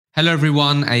Hello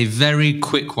everyone, a very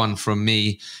quick one from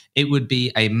me. It would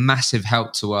be a massive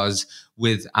help to us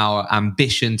with our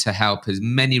ambition to help as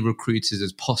many recruiters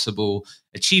as possible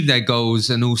achieve their goals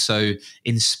and also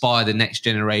inspire the next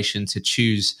generation to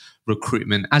choose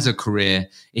recruitment as a career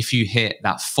if you hit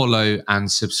that follow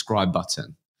and subscribe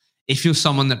button. If you're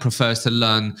someone that prefers to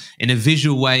learn in a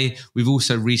visual way, we've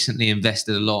also recently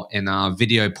invested a lot in our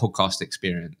video podcast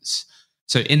experience.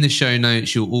 So in the show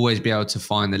notes, you'll always be able to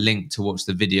find the link to watch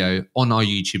the video on our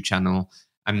YouTube channel,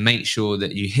 and make sure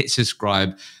that you hit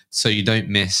subscribe so you don't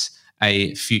miss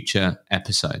a future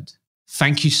episode.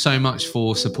 Thank you so much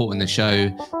for supporting the show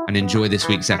and enjoy this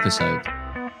week's episode.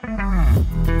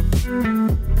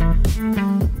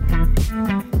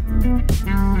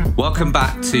 Welcome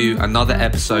back to another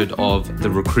episode of the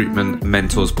Recruitment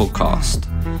Mentors podcast.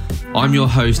 I'm your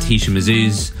host, Hisham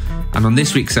Azuz, and on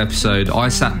this week's episode, I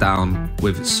sat down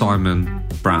with Simon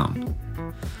Brown.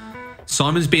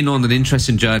 Simon's been on an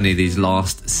interesting journey these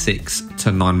last 6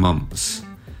 to 9 months.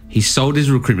 He sold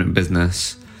his recruitment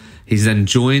business. He's then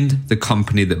joined the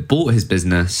company that bought his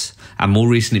business and more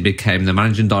recently became the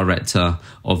managing director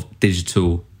of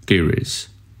Digital Gurus.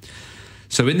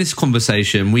 So in this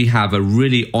conversation, we have a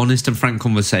really honest and frank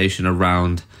conversation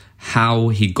around how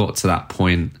he got to that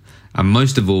point, and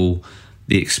most of all,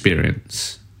 the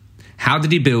experience. How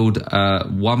did he build a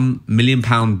 £1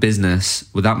 million business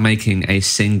without making a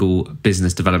single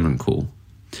business development call?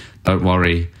 Don't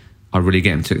worry, I really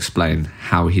get him to explain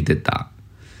how he did that.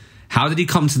 How did he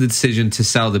come to the decision to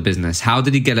sell the business? How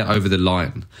did he get it over the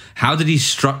line? How did he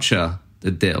structure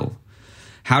the deal?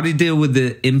 How did he deal with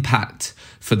the impact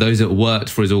for those that worked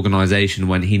for his organization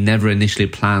when he never initially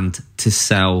planned to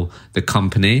sell the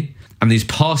company? And these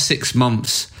past 6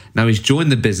 months, now he's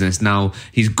joined the business, now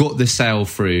he's got the sale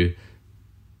through.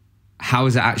 How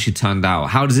has it actually turned out?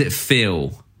 How does it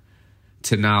feel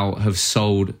to now have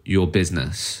sold your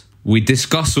business? We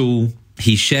discuss all,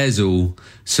 he shares all,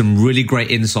 some really great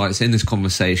insights in this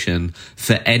conversation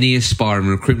for any aspiring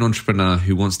recruitment entrepreneur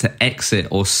who wants to exit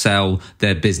or sell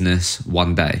their business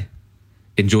one day.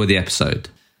 Enjoy the episode.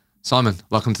 Simon,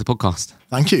 welcome to the podcast.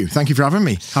 Thank you. Thank you for having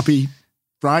me. Happy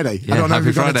Friday. Yeah, I don't know if happy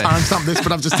we've got to Friday. timestamp this,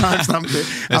 but I've just timestamped it.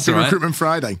 Happy right. Recruitment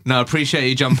Friday. No, I appreciate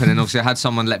you jumping in. Obviously, I had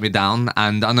someone let me down,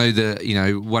 and I know that, you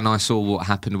know, when I saw what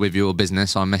happened with your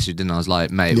business, I messaged in, I was like,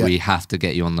 mate, we have to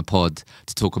get you on the pod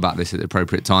to talk about this at the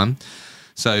appropriate time.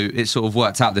 So it sort of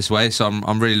worked out this way. So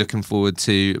I'm really looking forward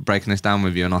to breaking this down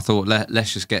with you. And I thought,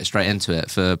 let's just get straight into it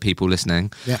for people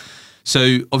listening. Yeah.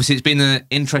 So obviously it's been an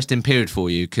interesting period for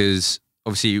you because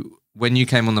obviously when you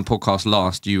came on the podcast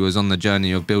last, you was on the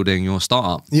journey of building your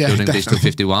startup, building definitely. Digital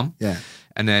 51. Yeah.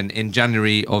 And then in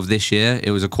January of this year,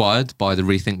 it was acquired by the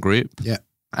Rethink Group. Yeah.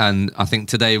 And I think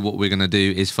today what we're going to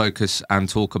do is focus and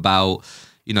talk about,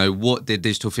 you know, what did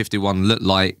Digital 51 look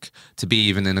like to be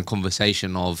even in a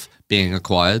conversation of being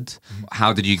acquired? Mm-hmm.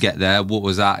 How did you get there? What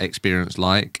was that experience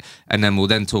like? And then we'll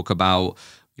then talk about,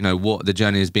 you know, what the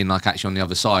journey has been like actually on the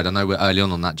other side. I know we're early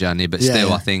on that journey, but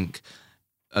still, I think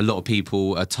a lot of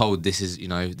people are told this is, you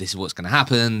know, this is what's going to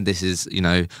happen. This is, you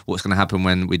know, what's going to happen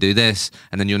when we do this.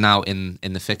 And then you're now in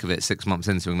the thick of it 6 months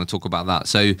in. So we're going to talk about that.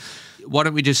 So why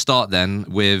don't we just start then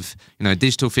with, you know,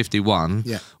 Digital 51.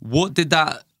 Yeah. What did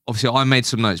that, obviously I made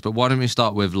some notes, but why don't we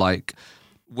start with like,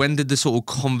 when did the sort of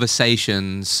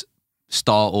conversations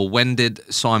start, or when did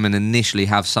Simon initially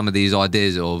have some of these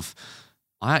ideas of,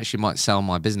 I actually might sell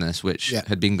my business, which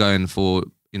had been going for,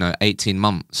 you know, 18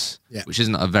 months, which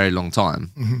isn't a very long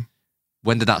time. Mm-hmm.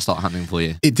 When did that start happening for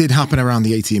you? It did happen around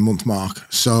the 18-month mark.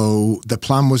 So the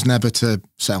plan was never to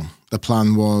sell. The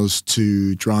plan was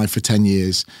to drive for 10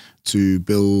 years to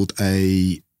build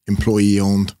a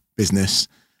employee-owned business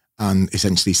and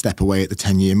essentially step away at the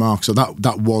 10-year mark. So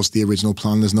that was the original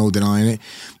plan. There's no denying it.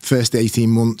 First 18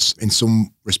 months, in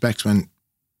some respects, went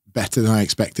better than I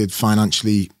expected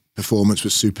financially. Performance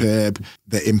was superb.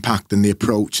 The impact and the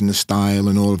approach and the style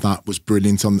and all of that was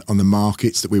brilliant on the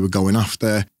markets that we were going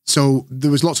after. So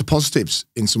there was lots of positives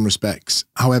in some respects.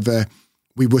 However,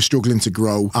 we were struggling to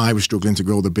grow. I was struggling to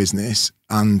grow the business,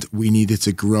 and we needed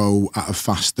to grow at a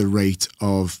faster rate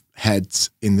of heads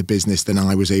in the business than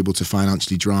I was able to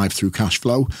financially drive through cash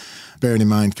flow. Bearing in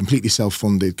mind, completely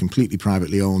self-funded, completely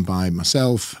privately owned by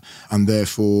myself, and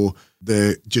therefore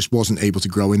just wasn't able to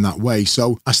grow in that way.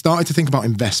 So I started to think about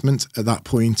investment at that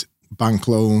point, bank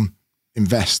loan,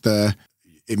 investor,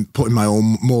 in putting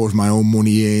more of my own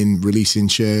money in, releasing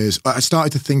shares. I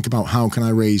started to think about how can I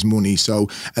raise money. So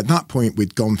at that point,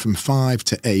 we'd gone from 5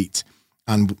 to 8,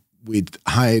 and we'd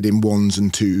hired in ones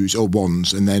and twos, or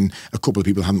ones, and then a couple of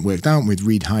people hadn't worked out, and we'd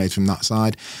rehired from that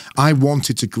side. I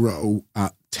wanted to grow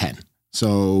at 10.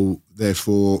 So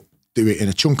therefore, do it in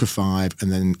a chunk of 5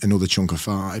 and then another chunk of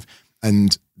 5.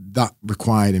 And that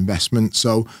required investment.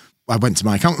 So I went to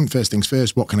my accountant, first things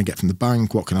first, what can I get from the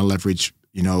bank? What can I leverage,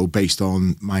 based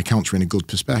on my accounts are in a good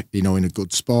perspective, in a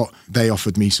good spot. They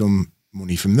offered me some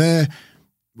money from there,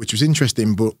 which was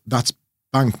interesting, but that's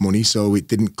bank money. So it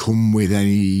didn't come with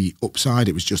any upside.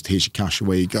 It was just, here's your cash,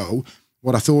 away you go.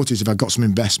 What I thought is if I got some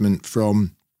investment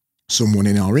from someone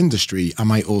in our industry, I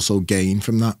might also gain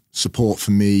from that support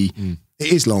for me.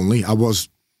 It is lonely. I was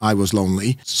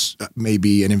lonely.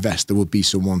 Maybe an investor would be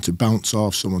someone to bounce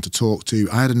off, someone to talk to.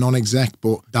 I had a non-exec,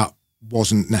 but that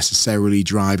wasn't necessarily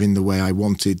driving the way I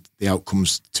wanted the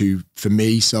outcomes for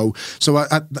me. So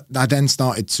I then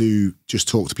started to just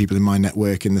talk to people in my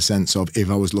network in the sense of if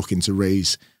I was looking to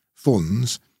raise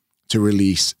funds to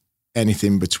release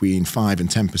anything between 5 and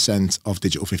 10% of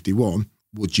Digital 51,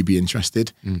 would you be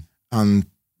interested? And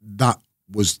that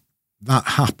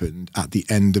happened at the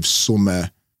end of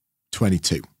summer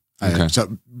 22. Okay.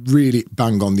 So really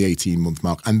bang on the 18-month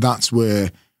mark. And that's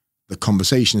where the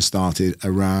conversation started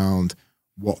around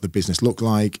what the business looked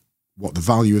like, what the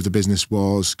value of the business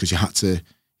was, because you have to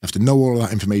know all of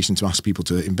that information to ask people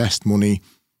to invest money.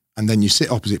 And then you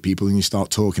sit opposite people and you start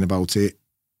talking about it,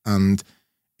 and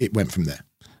it went from there.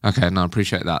 Okay, no, I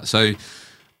appreciate that. So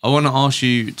I want to ask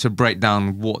you to break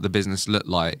down what the business looked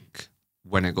like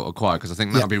when it got acquired, because I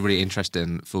think that would be really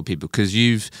interesting for people, because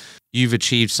you've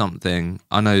achieved something.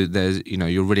 I know there's,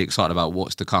 you're really excited about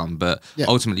what's to come, but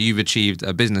ultimately you've achieved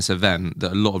a business event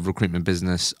that a lot of recruitment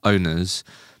business owners,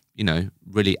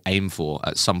 really aim for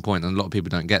at some point, and a lot of people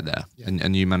don't get there.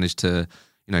 And you managed to,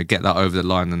 get that over the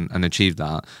line and achieve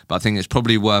that. But I think it's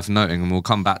probably worth noting, and we'll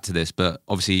come back to this, but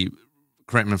obviously,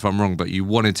 correct me if I'm wrong, but you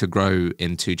wanted to grow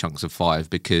in 2 chunks of 5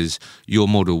 because your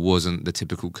model wasn't the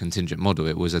typical contingent model.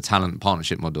 It was a talent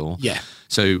partnership model. Yeah.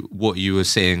 So what you were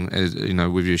seeing is,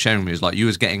 with you sharing with me, is like you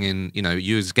was getting in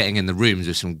the rooms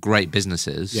with some great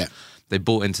businesses. Yeah. They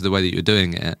bought into the way that you're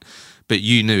doing it. But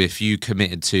you knew if you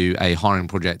committed to a hiring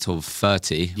project of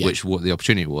 30, which what the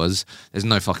opportunity was, there's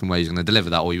no fucking way you're going to deliver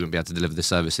that, or you wouldn't be able to deliver the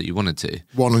service that you wanted to.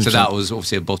 100%. So that was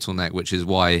obviously a bottleneck, which is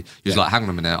why he was like, hang on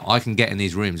a minute, I can get in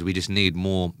these rooms. We just need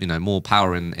more, more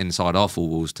power inside our four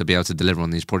walls to be able to deliver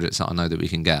on these projects that I know that we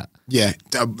can get. Yeah,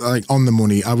 like on the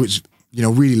money. I was,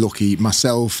 really lucky.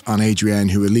 Myself and Adrienne,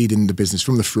 who were leading the business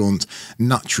from the front,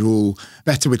 natural,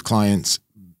 better with clients,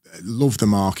 love the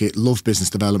market, love business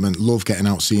development, love getting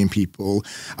out seeing people.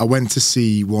 I went to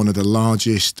see one of the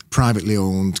largest privately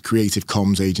owned creative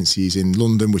comms agencies in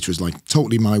London, which was like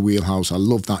totally my wheelhouse. I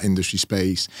love that industry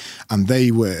space. And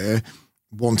they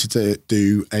wanted to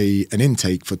do an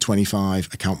intake for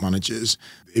 25 account managers.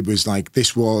 It was like,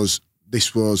 this was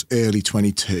early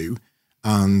 22.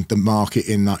 And the market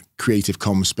in that creative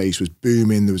comms space was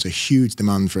booming. There was a huge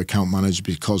demand for account managers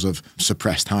because of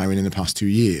suppressed hiring in the past 2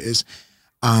 years.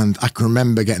 And I can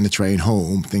remember getting the train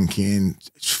home thinking,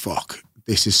 fuck,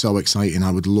 this is so exciting. I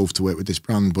would love to work with this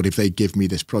brand. But if they give me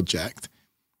this project,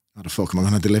 how the fuck am I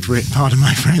going to deliver it? Pardon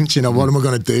my French. What am I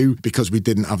going to do? Because we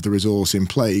didn't have the resource in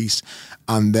place.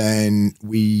 And then to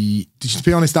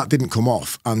be honest, that didn't come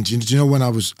off. And do you know when I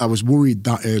was worried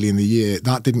that early in the year,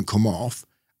 that didn't come off.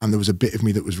 And there was a bit of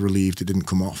me that was relieved it didn't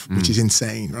come off, which is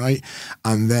insane, right?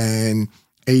 And then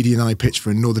Adi and I pitched for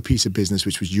another piece of business,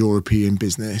 which was European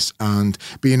business. And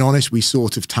being honest, we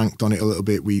sort of tanked on it a little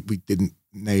bit. We didn't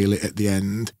nail it at the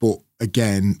end. But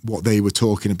again, what they were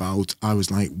talking about, I was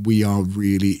like, we are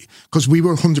really, because we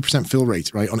were 100% fill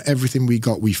rate, right? On everything we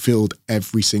got, we filled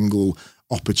every single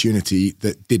opportunity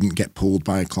that didn't get pulled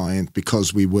by a client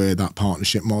because we were that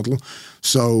partnership model.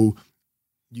 So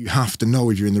you have to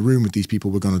know if you're in the room with these people,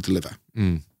 we're going to deliver.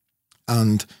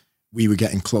 And we were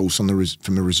getting close from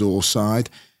the resource side.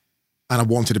 And I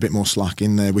wanted a bit more slack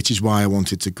in there, which is why I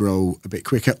wanted to grow a bit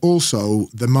quicker. Also,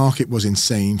 the market was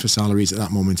insane for salaries at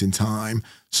that moment in time.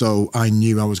 So I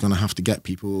knew I was going to have to get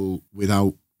people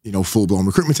without, full-blown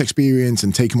recruitment experience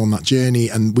and take them on that journey.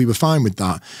 And we were fine with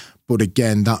that. But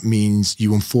again, that means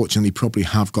you unfortunately probably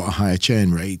have got a higher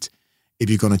churn rate. If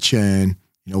you're going to churn,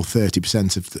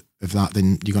 30% of that,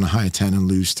 then you're going to hire 10 and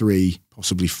lose 3,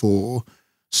 possibly 4.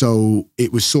 So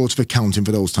it was sort of accounting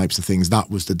for those types of things. That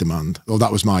was the demand, or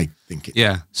that was my thinking.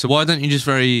 Yeah. So why don't you just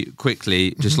very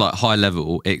quickly, just like high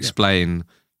level, explain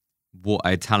what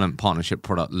a talent partnership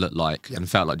product looked like and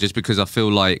felt like, just because I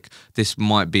feel like this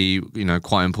might be, you know,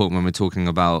 quite important when we're talking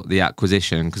about the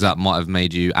acquisition, because that might have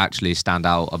made you actually stand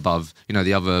out above, you know,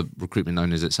 the other recruitment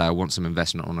owners that say, I want some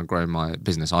investment, I want to grow my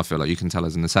business. I feel like you can tell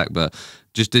us in a sec, but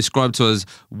just describe to us,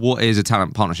 what is a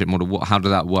talent partnership model? How did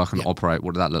that work and operate?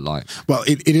 What did that look like? Well,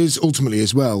 it is ultimately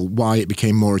as well why it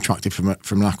became more attractive from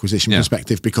an acquisition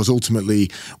perspective, because ultimately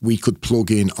we could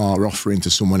plug in our offer into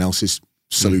someone else's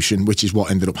solution, which is what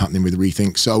ended up happening with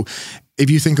Rethink. So if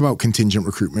you think about contingent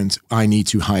recruitment, I need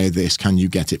to hire this, can you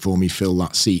get it for me, fill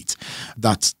that seat?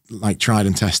 That's like tried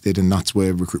and tested, and that's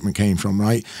where recruitment came from,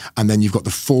 right? And then you've got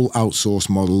the full outsource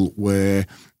model where,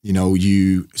 you know,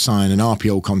 you sign an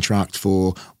RPO contract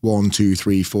for 1, 2,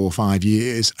 3, 4, 5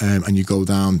 years, and you go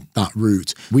down that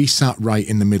route. We sat right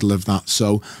in the middle of that.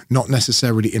 So not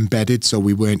necessarily embedded. So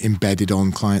we weren't embedded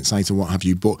on client site or what have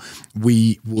you, but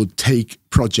we would take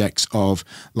projects of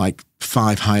like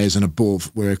 5 hires and above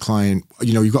where a client,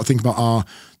 you know, you've got to think about our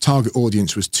target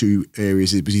audience was 2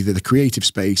 areas. It was either the creative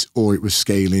space or it was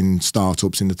scaling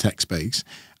startups in the tech space.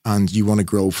 And you want to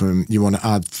grow you want to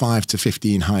add 5 to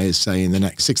 15 hires, say, in the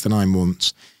next 6 to 9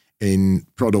 months in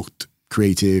product,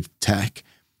 creative, tech.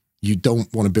 You don't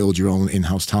want to build your own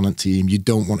in-house talent team. You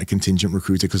don't want a contingent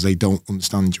recruiter because they don't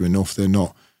understand you enough. They're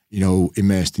not, you know,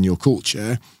 immersed in your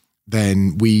culture.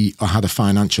 Then we had a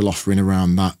financial offering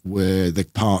around that where the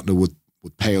partner would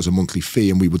pay us a monthly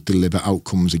fee and we would deliver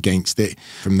outcomes against it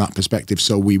from that perspective.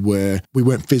 So we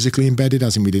weren't physically embedded,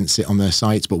 as in we didn't sit on their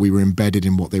sites, but we were embedded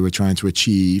in what they were trying to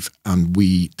achieve, and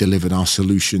we delivered our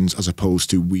solutions, as opposed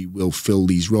to we will fill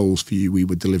these roles for you. We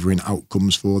were delivering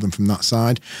outcomes for them from that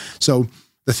side. So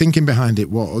the thinking behind it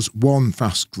was, one,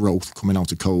 fast growth coming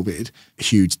out of COVID,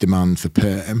 huge demand for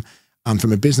perm. And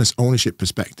from a business ownership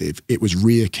perspective, it was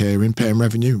reoccurring perm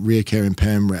revenue, reoccurring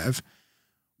perm rev.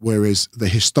 Whereas the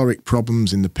historic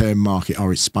problems in the perm market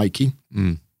are it's spiky.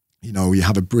 You know, you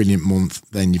have a brilliant month,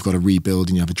 then you've got to rebuild,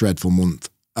 and you have a dreadful month.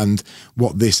 And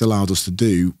what this allowed us to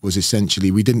do was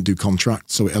essentially, we didn't do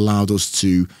contracts, so it allowed us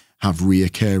to have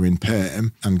reoccurring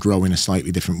perm and grow in a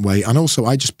slightly different way. And also,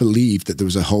 I just believed that there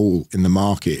was a hole in the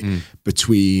market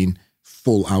between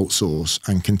full outsource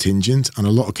and contingent. And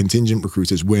a lot of contingent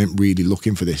recruiters weren't really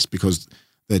looking for this because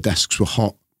their desks were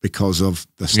hot because of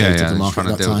the state of the market trying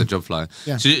to at that deal time. with the job flow.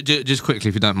 Yeah. So just quickly,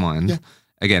 if you don't mind,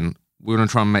 again, we're going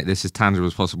to try and make this as tangible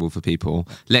as possible for people.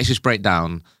 Let's just break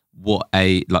down what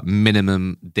a like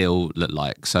minimum deal looked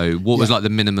like. So what was like the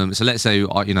minimum? So let's say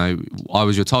I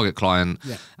was your target client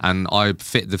and I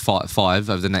fit the 5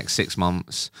 over the next 6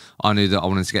 months. I knew that I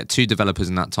wanted to get 2 developers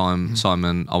in that time,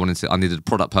 Simon. I needed a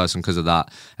product person because of that,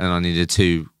 and then I needed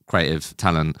 2 creative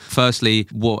talent. Firstly,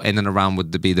 what in and around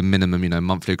would be the minimum,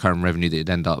 monthly recurring revenue that you'd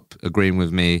end up agreeing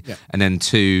with me? Yeah. And then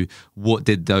 2, what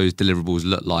did those deliverables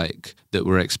look like that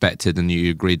were expected and you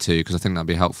agreed to? Because I think that'd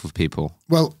be helpful for people.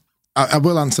 Well, I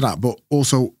will answer that, but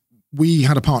also we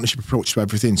had a partnership approach to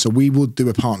everything. So we would do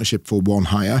a partnership for 1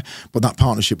 hire, but that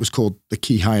partnership was called the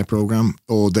Key Hire Program,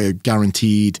 or the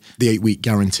 8-week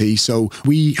guarantee. So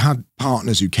we had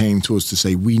partners who came to us to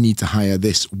say, we need to hire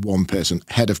this 1 person,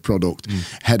 head of product,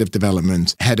 head of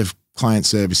development, head of client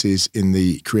services in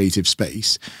the creative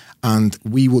space. And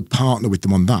we would partner with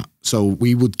them on that. So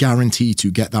we would guarantee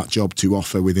to get that job to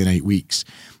offer within 8 weeks.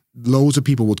 Loads of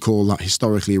people would call that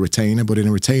historically a retainer, but in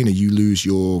a retainer, you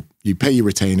pay your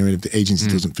retainer, and if the agency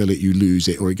doesn't fill it, you lose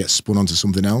it, or it gets spun onto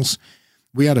something else.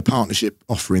 We had a partnership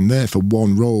offering there for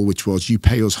 1 role, which was you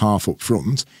pay us half up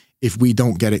front. If we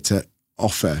don't get it to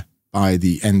offer by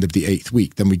the end of the 8th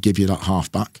week, then we give you that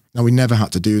half back. Now, we never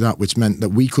had to do that, which meant that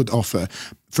we could offer.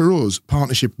 For us,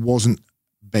 partnership wasn't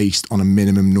based on a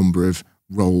minimum number of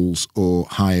roles or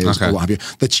hires or what have you.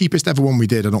 The cheapest ever one we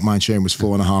did, I don't mind sharing, was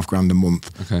 $4,500 a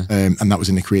month. And that was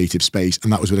in the creative space.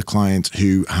 And that was with a client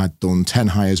who had done 10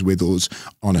 hires with us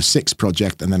on a 6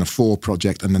 project and then a 4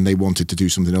 project. And then they wanted to do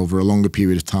something over a longer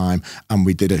period of time. And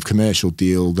we did a commercial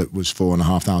deal that was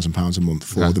 £4,500 a month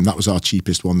for them. That was our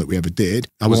cheapest one that we ever did.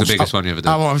 What was the biggest one you ever did?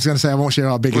 I was going to say, I won't share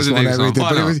our biggest one ever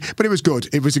did, but it was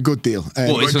good. It was a good deal.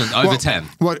 Over 10?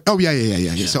 Oh,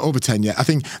 yeah. So over 10, yeah. I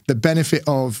think the benefit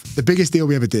of the biggest deal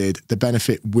we ever did, the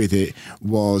benefit with it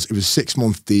was a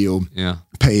 6-month deal,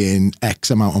 paying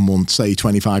X amount a month, say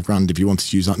 $25,000 if you wanted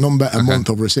to use that number, a month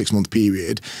over a 6-month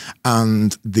period.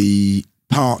 And the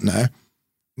partner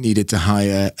needed to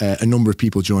hire a number of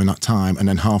people during that time, and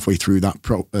then halfway through that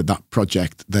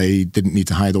project, they didn't need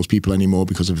to hire those people anymore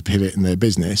because of a pivot in their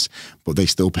business, but they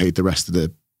still paid the rest of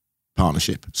the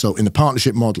partnership. So in the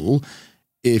partnership model,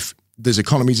 if there's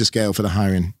economies of scale for the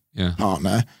hiring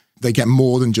partner, they get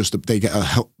more than just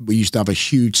we used to have a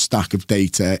huge stack of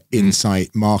data, insight,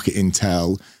 market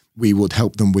intel, We would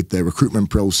help them with their recruitment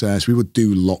process. We would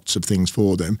do lots of things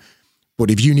for them. But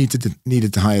if you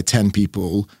needed to hire 10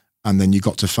 people and then you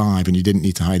got to 5 and you didn't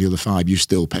need to hire the other 5, you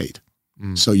still paid.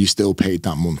 So you still paid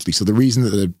that monthly. So the reason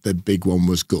that the big one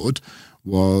was good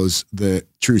was that,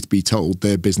 truth be told,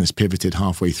 their business pivoted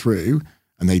halfway through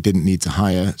and they didn't need to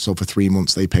hire. So for 3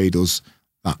 months, they paid us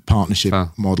that partnership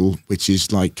model, which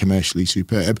is like commercially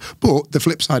superb. But the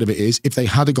flip side of it is, if they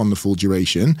had gone the full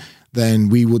duration, then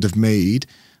we would have made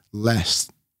less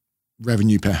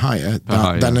revenue per hire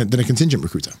than a contingent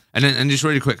recruiter. And just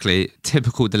really quickly,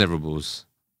 typical deliverables,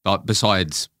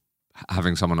 besides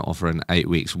having someone offer in 8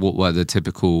 weeks, what were the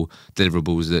typical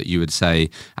deliverables that you would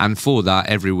say? And for that,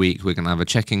 every week we're going to have a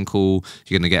check-in call.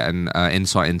 You're going to get an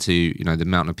insight into, the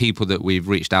amount of people that we've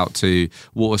reached out to.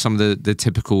 What are some of the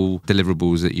typical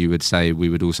deliverables that you would say we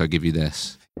would also give you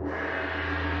this?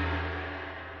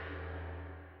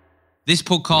 This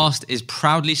podcast is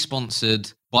proudly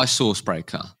sponsored by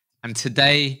Sourcebreaker. And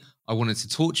today I wanted to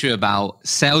talk to you about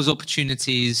sales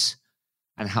opportunities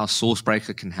and how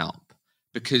Sourcebreaker can help.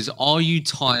 Because are you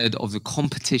tired of the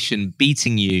competition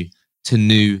beating you to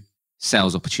new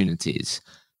sales opportunities?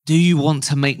 Do you want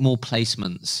to make more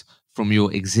placements from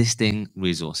your existing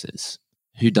resources?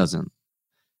 Who doesn't?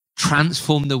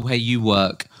 Transform the way you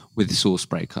work with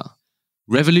Sourcebreaker.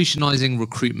 Revolutionizing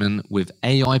recruitment with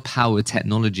AI-powered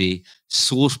technology,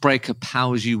 Sourcebreaker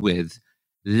powers you with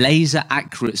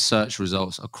laser-accurate search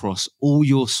results across all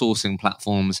your sourcing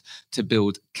platforms to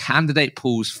build candidate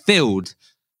pools filled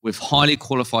with highly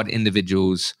qualified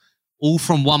individuals, all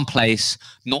from one place,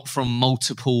 not from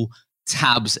multiple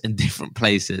tabs in different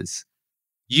places.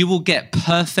 You will get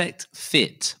perfect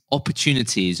fit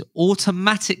opportunities,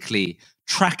 automatically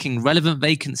tracking relevant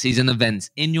vacancies and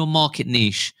events in your market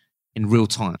niche in real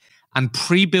time, and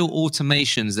pre-built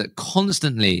automations that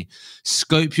constantly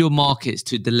scope your markets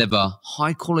to deliver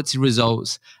high quality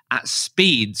results at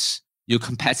speeds your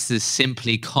competitors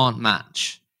simply can't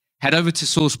match. Head over to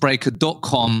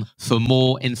sourcebreaker.com for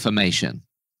more information.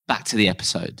 Back to the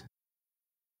episode.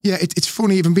 Yeah, it's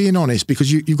funny, even being honest,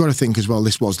 because you've got to think as well,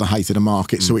 this was the height of the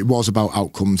market. So it was about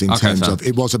outcomes it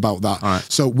was about that. Right.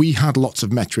 So we had lots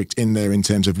of metrics in there in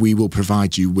terms of, we will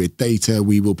provide you with data,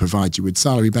 we will provide you with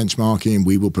salary benchmarking,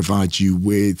 we will provide you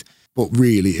with, but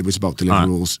really it was about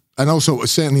deliverables. Right. And also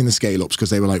certainly in the scale ups, because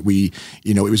they were like,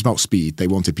 it was about speed. They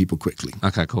wanted people quickly.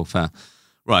 Okay, cool, fair.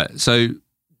 Right, so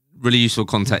really useful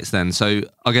context then. So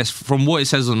I guess from what it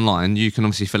says online, you can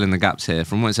obviously fill in the gaps here.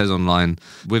 From what it says online,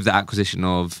 with the acquisition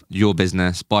of your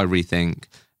business by Rethink,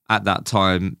 at that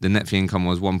time, the net fee income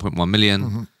was 1.1 million.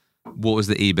 Mm-hmm. What was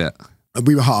the EBIT?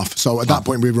 We were half. So at that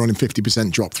point, we were running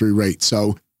 50% drop through rate.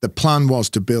 So the plan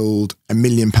was to build £1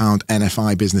 million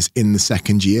NFI business in the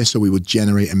second year. So we would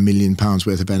generate £1 million worth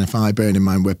of NFI, bearing in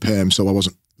mind we're perm. So I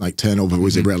wasn't, turnover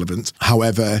was irrelevant.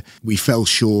 However, we fell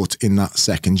short in that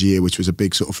second year, which was a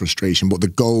big sort of frustration. But the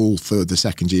goal for the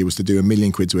second year was to do £1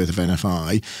 million worth of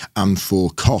NFI, and for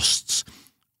costs,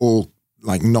 or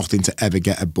nothing to ever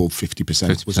get above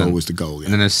 50% was always the goal. Yeah.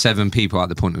 And then there's 7 people at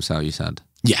the point of sale, you said?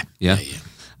 Yeah. Yeah?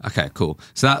 Okay, cool.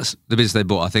 So that's the business they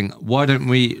bought. I think,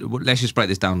 let's just break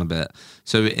this down a bit.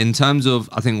 So in terms of,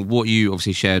 I think what you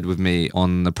obviously shared with me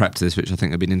on the prep to this, which I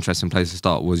think would be an interesting place to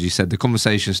start, was you said the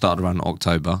conversation started around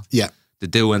October. Yeah. The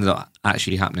deal ended up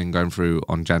actually happening, going through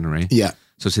on January. Yeah.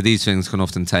 So these things can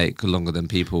often take longer than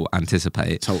people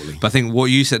anticipate. Totally. But I think what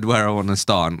you said, where I want to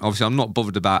start, and obviously I'm not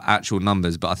bothered about actual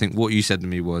numbers, but I think what you said to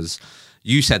me was,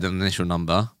 you said an initial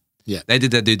number. Yeah. They did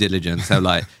their due diligence. They were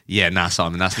like, yeah, nah,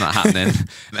 Simon, that's not happening.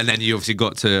 And then you obviously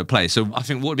got to a place. So I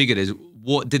think what would be good is,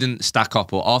 what didn't stack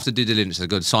up, or after due diligence, they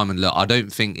go, Simon, look, I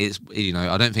don't think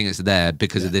it's there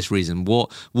because of this reason. What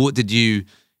did you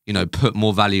put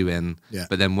more value in? Yeah.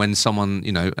 But then when someone,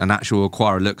 an actual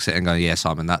acquirer looks at it and go, yeah,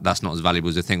 Simon, that's not as valuable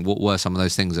as a thing. What were some of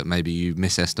those things that maybe you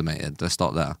misestimated? Let's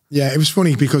start there. Yeah, it was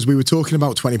funny because we were talking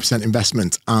about 20%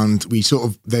 investment, and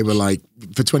they were like,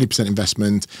 for 20%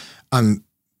 investment, and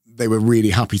they were really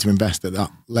happy to invest at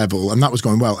that level, and that was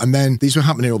going well. And then these were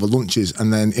happening over lunches,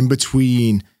 and then in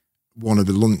between one of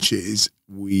the lunches,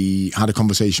 we had a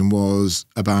conversation was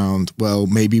about, well,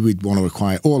 maybe we'd want to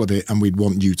acquire all of it, and we'd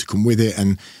want you to come with it.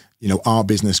 And our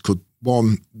business could,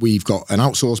 we've got an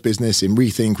outsourced business in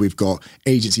Rethink, we've got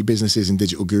agency businesses in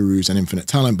Digital Gurus and Infinite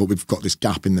Talent, but we've got this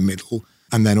gap in the middle.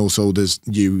 And then also there's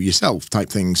you yourself type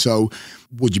thing. So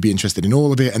would you be interested in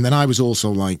all of it? And then I was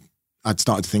also like, I'd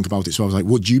started to think about it. So I was like,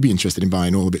 would you be interested in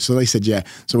buying all of it? So they said, yeah.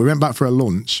 So we went back for a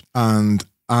lunch, and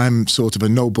I'm sort of a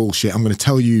no bullshit. I'm going to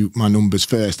tell you my numbers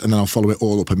first, and then I'll follow it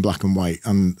all up in black and white.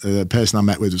 And the person I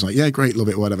met with was like, yeah, great, love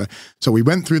it, whatever. So we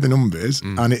went through the numbers,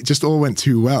 and it just all went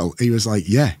too well. He was like,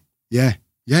 yeah,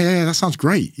 Yeah, that sounds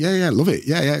great. Yeah, love it.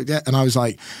 Yeah. And I was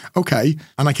like, okay.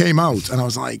 And I came out and I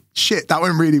was like, shit, that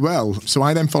went really well. So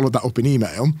I then followed that up in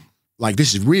email. Like,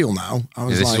 this is real now. I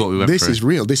was this is what we went this through. is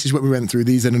real. This is what we went through.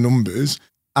 These are the numbers.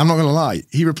 I'm not going to lie.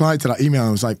 He replied to that email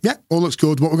and was like, yeah, all looks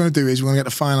good. What we're going to do is we're going to get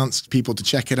the finance people to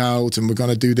check it out and we're going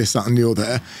to do this, that and the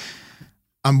other.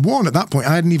 And at that point,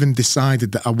 I hadn't even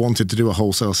decided that I wanted to do a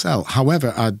wholesale sell.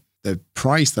 However, the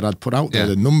price that I'd put out there,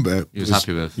 the number. You was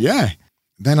happy with. Yeah.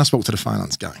 Then I spoke to the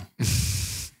finance guy.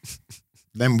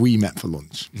 Then we met for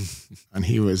lunch. And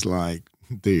he was like,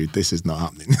 dude, this is not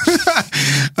happening.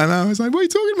 And I was like, what are you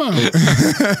talking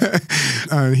about?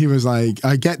 And he was like,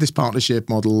 I get this partnership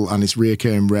model and it's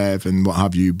reoccurring rev and what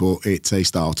have you, but it's a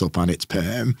startup and it's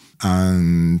perm.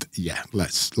 And yeah,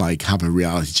 let's like have a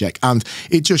reality check. And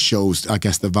it just shows, I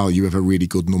guess, the value of a really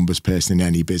good numbers person in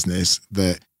any business.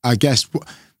 That I guess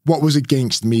what was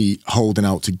against me holding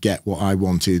out to get what I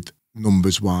wanted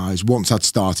numbers wise, once I'd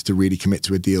started to really commit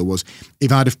to a deal, was if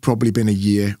I'd have probably been a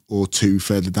year or two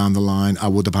further down the line, I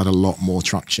would have had a lot more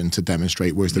traction to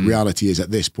demonstrate. Whereas the reality is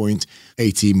at this point,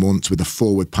 18 months with a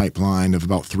forward pipeline of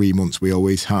about 3 months we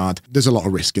always had, there's a lot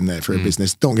of risk in there for a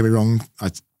business. Don't get me wrong,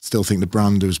 I still think the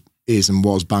brand is and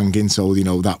was banging, so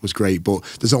that was great, but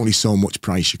there's only so much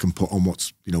price you can put on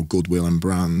what's goodwill and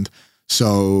brand.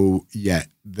 So yeah,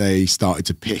 they started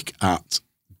to pick at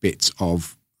bits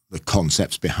of the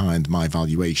concepts behind my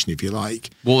valuation, if you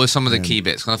like. What were some of the key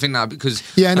bits? I think that because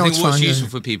I think what's useful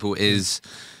for people is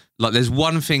like there's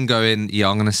one thing going,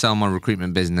 I'm going to sell my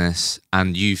recruitment business,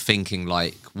 and you thinking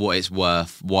like what it's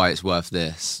worth, why it's worth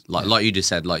this. Like you just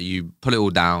said, like you put it all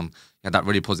down. You had that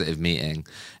really positive meeting,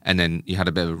 and then you had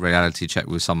a bit of a reality check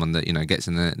with someone that gets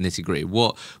in the nitty gritty.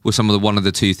 What were some of the one of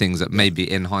the two things that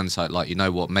maybe in hindsight, like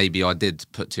maybe I did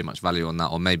put too much value on that,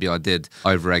 or maybe I did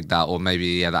over egg that, or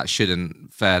maybe that shouldn't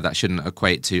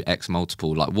equate to X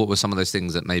multiple. Like what were some of those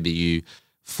things that maybe you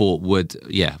thought would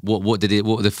what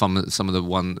were some of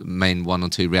the main one or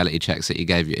two reality checks that he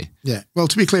gave you? Yeah, well,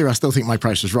 to be clear, I still think my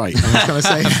price was right. I was going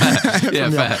to say yeah,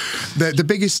 fair. The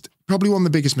biggest, probably one of the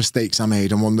biggest mistakes I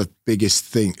made, and one of the biggest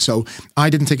things, so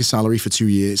I didn't take a salary for 2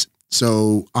 years,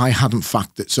 so I hadn't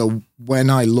factored. So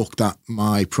when I looked at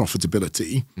my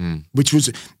profitability, which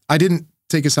was, I didn't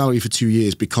take a salary for 2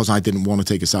 years because I didn't want to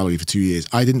take a salary for 2 years.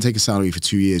 I didn't take a salary for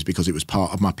 2 years because it was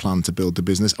part of my plan to build the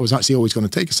business. I was actually always going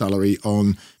to take a salary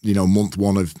on, month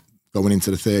one of going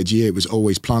into the third year. It was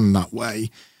always planned that way.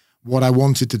 What I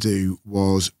wanted to do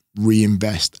was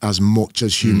reinvest as much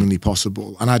as humanly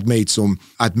possible. And I'd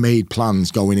made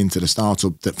plans going into the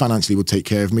startup that financially would take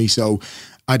care of me. So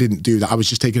I didn't do that. I was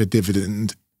just taking a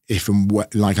dividend as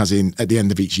in at the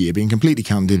end of each year. Being completely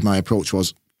candid, my approach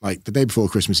was, like the day before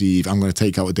Christmas Eve, I'm going to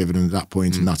take out a dividend at that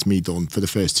point, and that's me done for the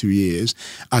first 2 years.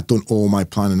 I'd done all my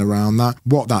planning around that.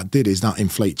 What that did is that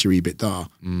inflates your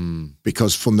EBITDA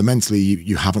because fundamentally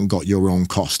you haven't got your own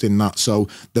cost in that. So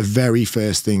the very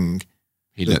first thing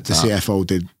that the CFO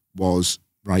did was,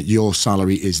 right, your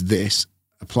salary is this,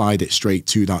 applied it straight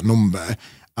to that number,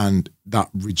 and that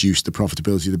reduced the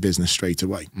profitability of the business straight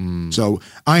away. So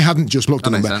I hadn't just looked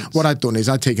at the number. What I'd done is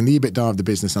I'd taken the EBITDA of the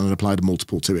business and I'd applied a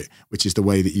multiple to it, which is the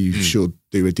way that you should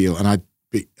do a deal. And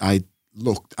I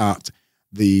looked at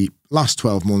the last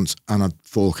 12 months and I'd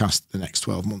forecast the next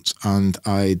 12 months. And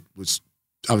I was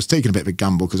taking a bit of a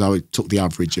gamble because I took the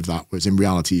average of that, whereas in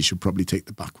reality you should probably take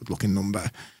the backward looking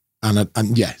number.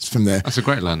 And yeah, it's from there. That's a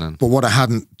great learning. But what I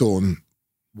hadn't done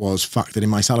was factored in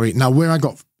my salary. Now,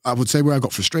 I would say where I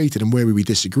got frustrated and where we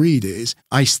disagreed is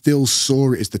I still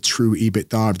saw it as the true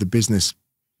EBITDA of the business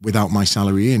without my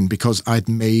salary in, because I'd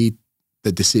made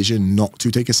the decision not to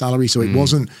take a salary. So it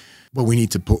wasn't, well, we need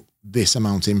to put this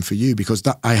amount in for you, because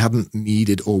that I hadn't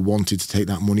needed or wanted to take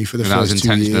that money for the first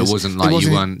 2 years. It wasn't like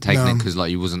you weren't taking it because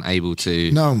like you wasn't able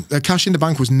to. No, cash in the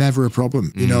bank was never a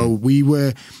problem. We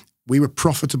were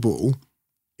profitable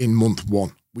in month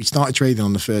one. We started trading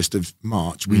on the 1st of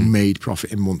March. We made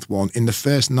profit in month one. In the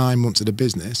first 9 months of the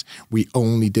business, we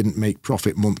only didn't make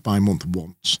profit month by month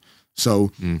once.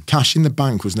 So cash in the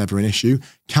bank was never an issue.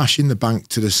 Cash in the bank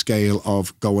to the scale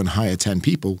of go and hire 10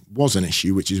 people was an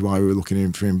issue, which is why we were looking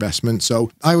in for investment.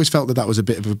 So I always felt that was a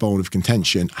bit of a bone of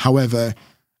contention. However,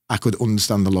 I could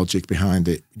understand the logic behind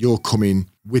it. You're coming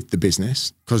with the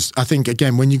business, because I think,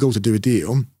 again, when you go to do a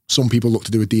deal, some people look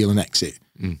to do a deal and exit.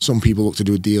 Some people look to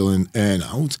do a deal and earn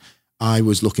out. I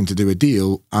was looking to do a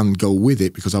deal and go with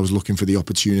it because I was looking for the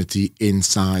opportunity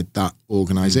inside that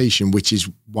organization, which is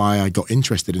why I got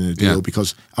interested in a deal,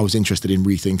 because I was interested in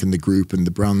rethinking the group and the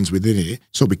brands within it.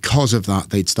 So because of that,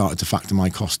 they'd started to factor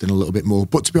my cost in a little bit more.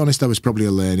 But to be honest, there was probably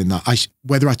a learning that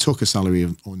whether I took a salary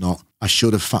or not, I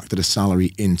should have factored a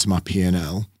salary into my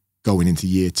P&L going into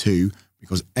year 2,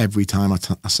 because every time I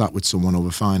sat with someone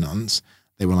over finance,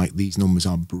 they were like, these numbers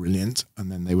are brilliant. And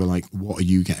then they were like, what are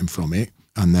you getting from it?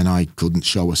 And then I couldn't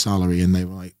show a salary, and they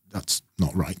were like, that's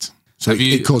not right. So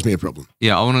it caused me a problem.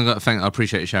 Yeah, I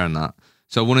appreciate you sharing that.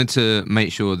 So I wanted to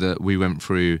make sure that we went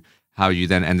through how you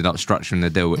then ended up structuring the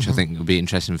deal, which I think would be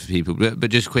interesting for people. But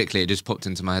just quickly, it just popped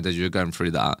into my head as you were going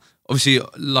through that. Obviously,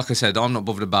 like I said, I'm not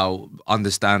bothered about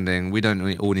understanding. We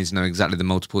don't all need to know exactly the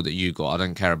multiple that you got. I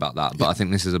don't care about that. But I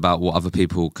think this is about what other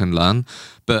people can learn.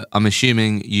 But I'm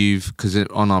assuming because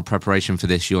on our preparation for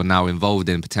this, you're now involved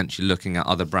in potentially looking at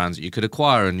other brands that you could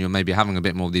acquire, and you're maybe having a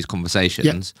bit more of these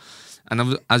conversations. Yeah.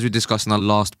 And as we discussed in our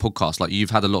last podcast, like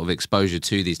you've had a lot of exposure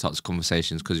to these types of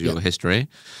conversations because of your history.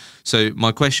 So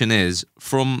my question is,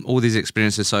 from all these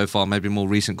experiences so far, maybe more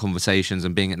recent conversations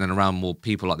and being in and around more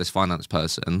people like this finance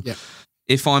person,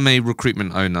 if I'm a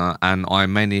recruitment owner and I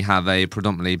mainly have a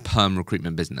predominantly perm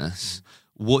recruitment business,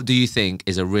 what do you think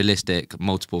is a realistic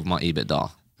multiple of my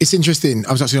EBITDA? It's interesting.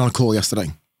 I was actually on a call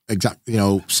yesterday.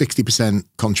 60%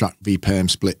 contract v perm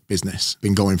split business.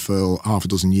 Been going for half a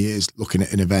dozen years, looking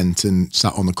at an event and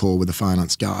sat on the call with a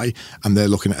finance guy, and they're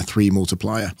looking at a 3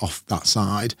 multiplier off that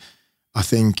side. I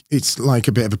think it's like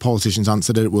a bit of a politician's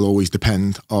answer that it will always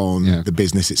depend on the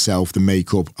business itself, the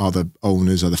makeup. Are the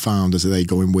owners, are the founders, are they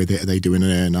going with it? Are they doing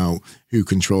an earn out? Who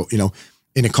control,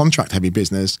 in a contract heavy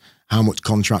business, how much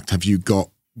contract have you got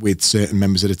with certain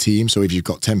members of the team? So if you've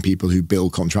got 10 people who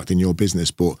build contract in your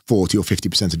business, but 40 or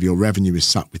 50% of your revenue is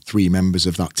sat with 3 members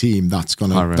of that team, that's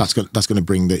gonna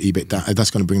bring the EBIT down.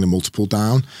 That's gonna bring the multiple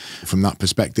down from that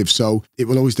perspective. So it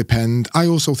will always depend. I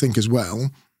also think as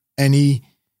well, any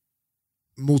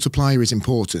multiplier is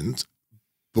important,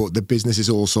 but the business is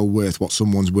also worth what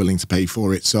someone's willing to pay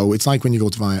for it. So it's like when you go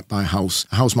to buy a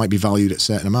house might be valued at a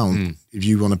certain amount. If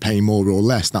you want to pay more or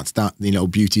less, that's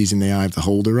beauty is in the eye of the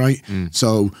holder, right?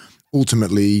 So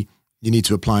ultimately, you need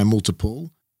to apply a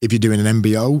multiple. If you're doing an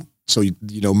MBO, so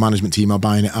management team are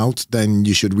buying it out, then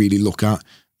you should really look at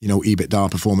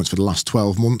EBITDA performance for the last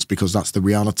 12 months, because that's the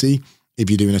reality. If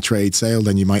you're doing a trade sale,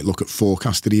 then you might look at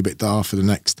forecasted EBITDA for the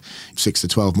next 6 to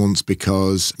 12 months,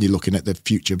 because you're looking at the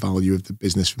future value of the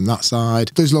business from that side.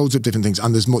 There's loads of different things,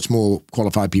 and there's much more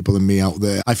qualified people than me out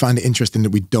there. I find it interesting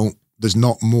that there's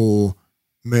not more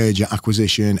merger,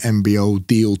 acquisition, MBO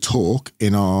deal talk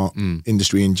in our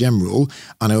industry in general.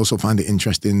 And I also find it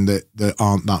interesting that there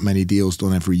aren't that many deals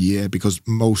done every year, because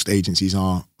most agencies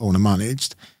are owner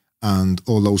managed. And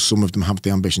although some of them have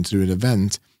the ambition to do an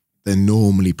event, they're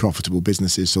normally profitable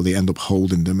businesses, so they end up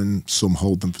holding them, and some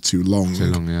hold them for too long.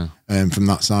 From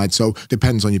that side. So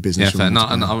depends on your business. Yeah, fair.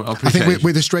 And I think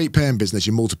with a straight perm business,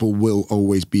 your multiple will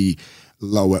always be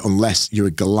lower unless you're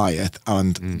a Goliath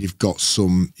and you've got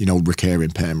some,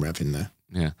 recurring perm rev in there.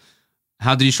 Yeah.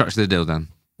 How did you structure the deal then?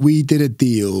 We did a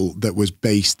deal that was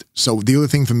based. So the other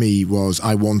thing for me was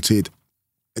I wanted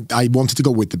to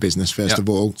go with the business first of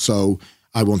all. So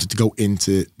I wanted to go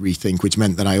into Rethink, which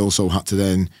meant that I also had to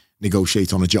then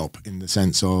negotiate on a job, in the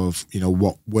sense of,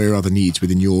 where are the needs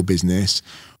within your business?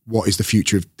 What is the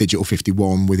future of Digital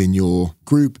 51 within your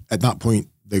group? At that point,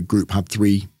 the group had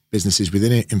 3 businesses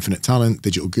within it: Infinite Talent,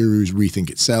 Digital Gurus, Rethink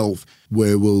itself.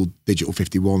 Where will Digital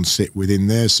 51 sit within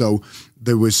there? So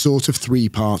there was sort of 3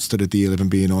 parts to the deal, if I'm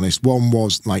being honest. One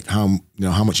was like how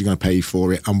much you're going to pay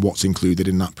for it and what's included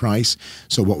in that price.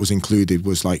 So what was included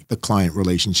was like the client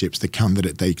relationships, the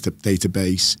candidate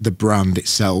database, the brand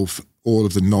itself, all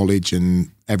of the knowledge and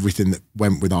everything that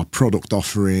went with our product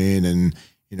offering, and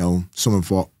some of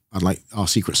what I'd like our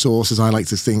secret sauce, as I like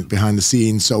to think, behind the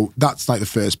scenes. So that's like the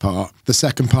first part. The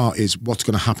second part is what's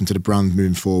going to happen to the brand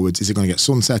moving forward. Is it going to get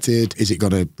sunsetted? Is it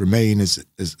going to remain as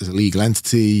a legal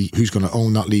entity? Who's going to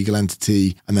own that legal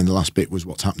entity? And then the last bit was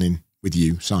what's happening with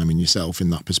you, Simon, yourself, in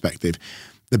that perspective.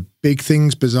 The big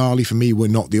things, bizarrely for me, were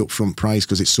not the upfront price,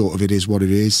 because it is what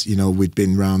it is. We'd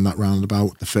been round that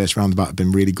roundabout. The first roundabout had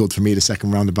been really good for me. The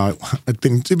second roundabout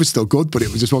it was still good, but it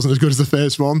just wasn't as good as the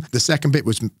first one. The second bit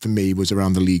was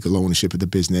around the legal ownership of the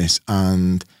business.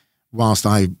 And whilst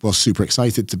I was super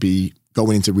excited to be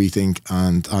going into Rethink,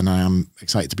 and I am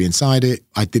excited to be inside it,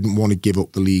 I didn't want to give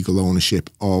up the legal ownership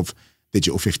of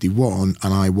Digital 51.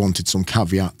 And I wanted some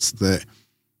caveats that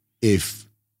if,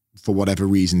 for whatever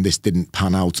reason, this didn't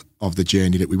pan out of the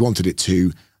journey that we wanted it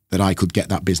to, that I could get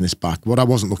that business back. What I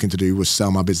wasn't looking to do was sell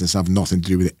my business, have nothing to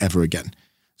do with it ever again.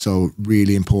 So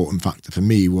really important factor for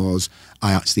me was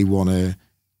I actually want to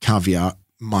caveat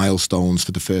milestones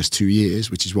for the first 2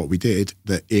 years, which is what we did,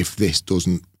 that if this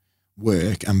doesn't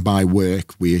work, and by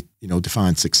work we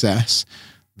define success,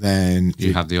 then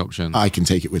you have the option. I can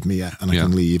take it with me, and I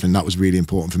can leave. And that was really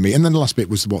important for me. And then the last bit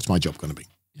was, what's my job going to be?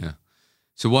 Yeah.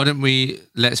 So why don't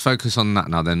let's focus on that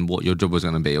now then, what your job was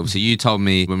going to be. Obviously you told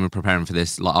me when we were preparing for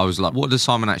this, like I was like, what does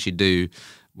Simon actually do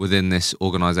within this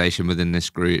organization, within this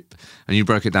group? And you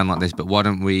broke it down like this, but why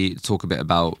don't we talk a bit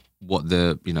about what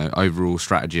the overall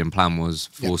strategy and plan was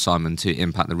for Simon to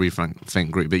impact the Rethink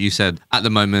group. But you said at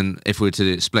the moment, if we were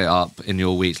to split up in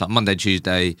your weeks, like Monday,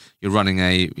 Tuesday, you're running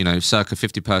a circa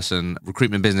 50-person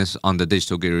recruitment business under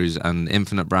Digital Gurus and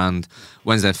Infinite brand.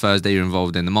 Wednesday, Thursday, you're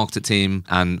involved in the market team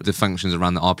and the functions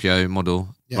around the RPO model.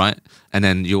 Yeah. Right. And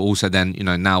then you're also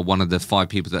now one of the 5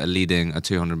 people that are leading a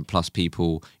 200 plus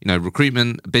people,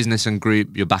 recruitment, business and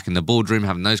group. You're back in the boardroom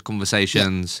having those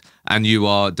conversations and you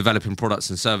are developing products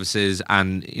and services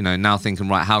and, now thinking,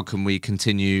 right, how can we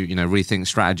continue, rethink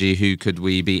strategy? Who could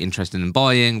we be interested in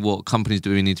buying? What companies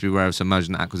do we need to be aware of? Some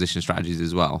merger and acquisition strategies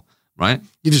as well. Right?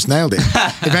 You just nailed it.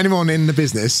 If anyone in the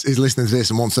business is listening to this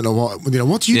and wants to know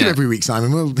what do you do every week,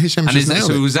 Simon? Well, Hisham just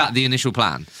nailed it. So was that the initial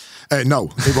plan?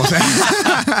 No, it wasn't.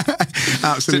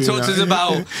 Absolutely. So talk to us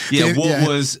about what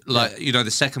was the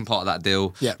second part of that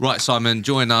deal. Yeah. Right, Simon,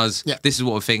 join us. Yeah. This is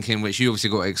what we're thinking, which you obviously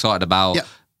got excited about. Yeah.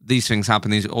 These things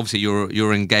happen. Obviously,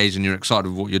 you're engaged and you're excited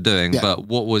with what you're doing. Yeah. But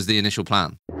what was the initial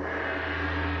plan?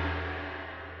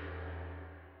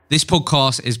 This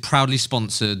podcast is proudly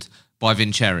sponsored by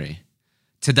Vincere.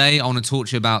 Today, I want to talk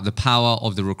to you about the power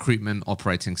of the recruitment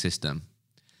operating system.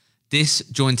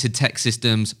 Disjointed tech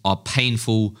systems are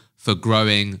painful for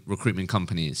growing recruitment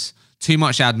companies. Too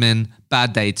much admin,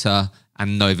 bad data,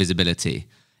 and no visibility.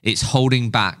 It's holding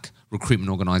back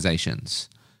recruitment organizations.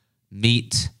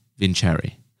 Meet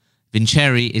Vincere.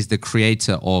 Vincere is the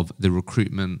creator of the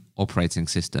recruitment operating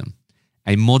system,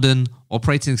 a modern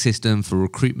operating system for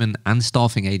recruitment and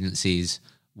staffing agencies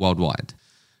worldwide.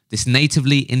 This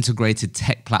natively integrated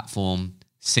tech platform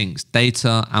syncs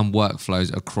data and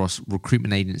workflows across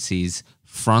recruitment agencies'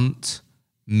 front,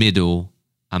 middle,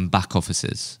 and back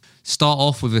offices. Start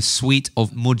off with a suite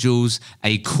of modules,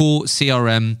 a core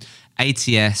CRM,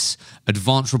 ATS,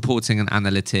 advanced reporting and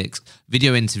analytics,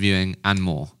 video interviewing, and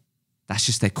more. That's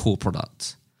just their core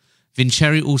product.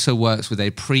 Vincere also works with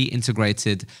a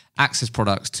pre-integrated access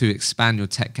products to expand your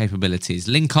tech capabilities.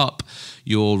 Link up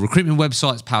your recruitment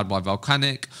websites powered by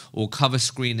Volcanic or cover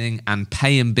screening and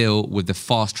pay and bill with the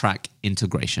fast track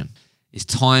integration. It's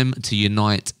time to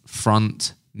unite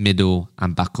front, middle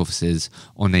and back offices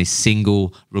on a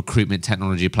single recruitment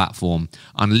technology platform.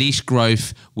 Unleash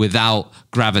growth without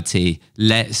gravity.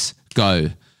 Let's go.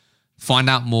 Find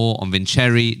out more on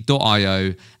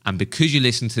vincere.io, and because you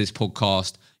listen to this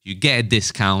podcast, you get a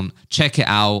discount. Check it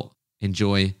out.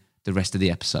 Enjoy the rest of the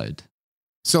episode.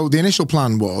 So the initial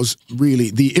plan was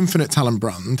really the Infinite Talent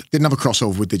brand didn't have a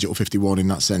crossover with Digital 51 in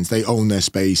that sense. They own their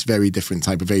space, very different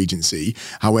type of agency.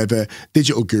 However,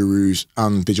 Digital Gurus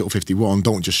and Digital 51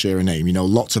 don't just share a name.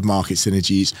 Lots of market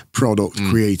synergies, product,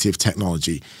 creative,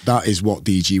 technology. That is what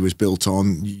DG was built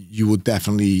on. You would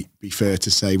definitely be fair to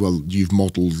say, well, you've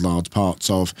modelled large parts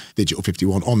of Digital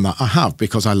 51 on that. I have,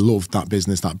 because I love that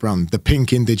business, that brand. The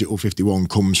pink in Digital 51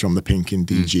 comes from the pink in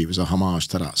DG. It was a homage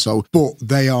to that. So, but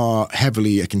they are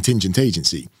heavily a contingent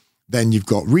agency. Then you've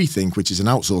got Rethink, which is an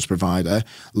outsource provider,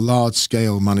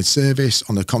 large-scale managed service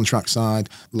on the contract side,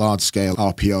 large-scale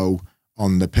RPO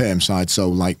on the perm side, so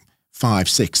like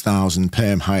 5,000-6,000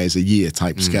 perm hires a year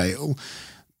type scale.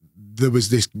 There was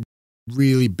this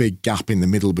really big gap in the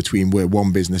middle between where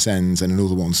one business ends and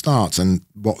another one starts, and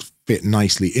what fit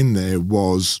nicely in there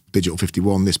was Digital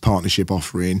 51, this partnership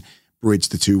offering, bridge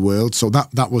the two worlds. So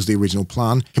that was the original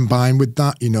plan. Combined with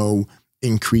that,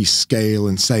 increase scale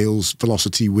and sales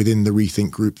velocity within the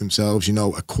Rethink group themselves,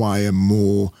 acquire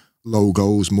more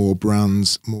logos, more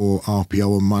brands, more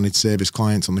RPO and managed service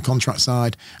clients on the contract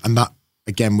side. And that,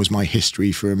 again, was my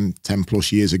history from 10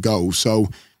 plus years ago. So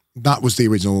that was the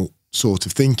original sort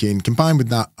of thinking. Combined with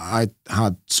that, I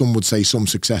had, some would say, some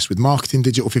success with marketing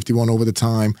Digital 51 over the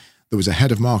time. There was a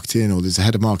head of marketing, or there's a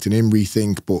head of marketing in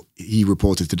Rethink, but he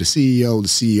reported to the CEO. The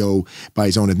CEO, by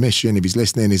his own admission, if he's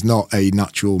listening, is not a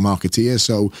natural marketeer.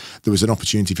 So there was an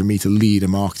opportunity for me to lead a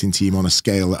marketing team on a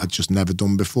scale that I'd just never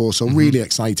done before. So really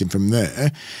exciting from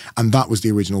there. And that was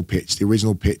the original pitch. The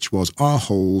original pitch was our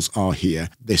holes are here.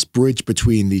 This bridge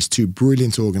between these two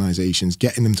brilliant organizations,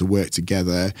 getting them to work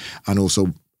together, and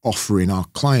also offering our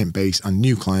client base and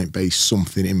new client base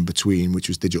something in between, which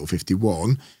was Digital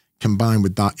 51. Combined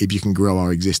with that, if you can grow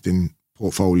our existing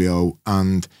portfolio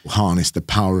and harness the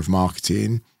power of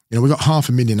marketing, we've got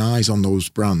 500,000 eyes on those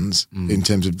brands in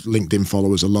terms of LinkedIn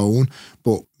followers alone,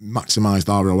 but maximised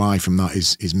ROI from that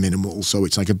is minimal. So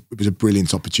it was a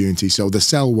brilliant opportunity. So the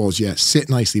sell was, sit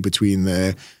nicely between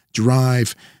there,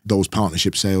 drive those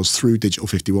partnership sales through Digital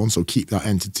 51, so keep that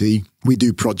entity. We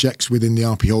do projects within the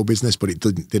RPO business, but it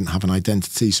didn't have an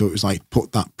identity, so it was like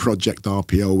put that project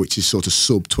RPO, which is sort of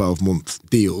sub 12-month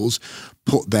deals,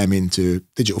 put them into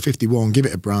Digital 51, give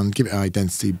it a brand, give it an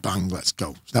identity, bang, let's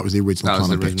go. So that was the original plan.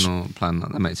 That was the original plan.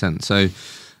 That makes sense. So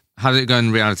how did it go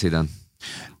in reality then?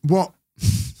 What?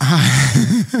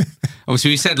 So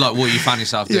you said like what you found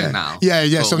yourself doing now. Yeah.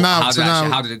 But So now,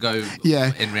 how did it go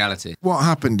in reality? What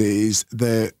happened is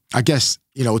I guess,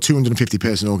 a 250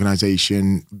 person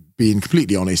organization, being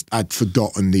completely honest, I'd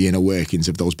forgotten the inner workings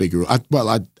of those bigger,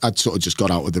 I'd sort of just got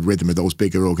out of the rhythm of those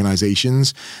bigger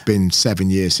organizations. Been 7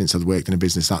 years since I'd worked in a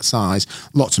business that size,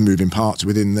 lots of moving parts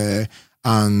within there.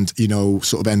 And,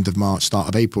 sort of end of March, start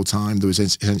of April time, there was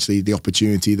essentially the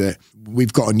opportunity that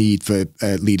we've got a need for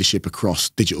leadership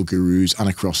across Digital Gurus and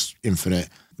across Infinite.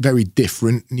 Very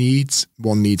different needs.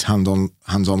 One needs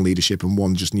hands-on leadership, and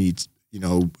one just needs,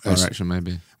 direction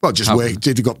maybe. Well, just work.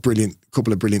 They've got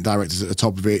couple of brilliant directors at the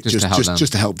top of it,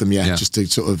 just to help them, just to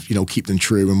sort of keep them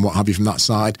true and what have you from that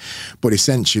side. But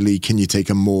essentially, can you take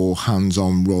a more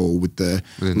hands-on role with the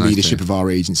leadership of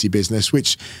our agency business,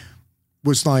 which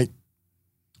was like,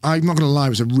 I'm not going to lie, it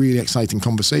was a really exciting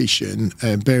conversation,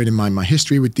 bearing in mind my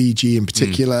history with DG in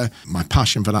particular, my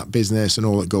passion for that business and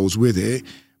all that goes with it.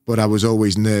 But I was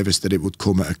always nervous that it would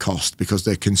come at a cost, because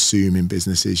they're consuming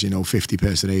businesses,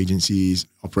 50-person agencies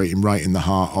operating right in the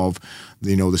heart of,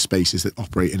 the spaces that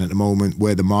operate in at the moment,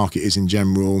 where the market is in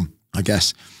general. I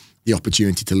guess the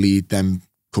opportunity to lead them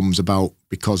comes about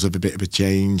because of a bit of a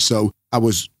change. So I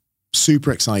was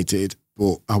super excited,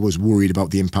 but I was worried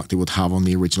about the impact it would have on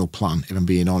the original plan, if I'm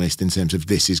being honest, in terms of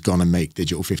this is going to make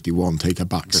Digital 51 take a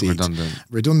back seat.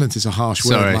 Redundant is a harsh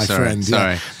word, my friend.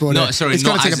 Sorry. Yeah. But, it's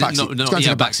going to take a back seat. It's going to take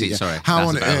a back seat. Sorry. How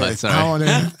on earth?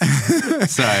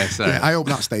 Sorry. Yeah, I hope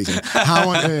that stays in. How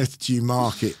on earth do you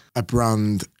market a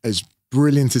brand as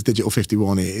brilliant as Digital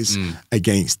 51 is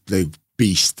against the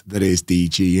beast that is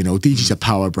DG? DG's a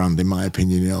power brand, in my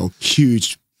opinion,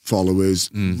 huge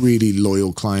followers, really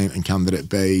loyal client and candidate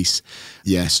base.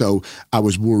 Yeah, so I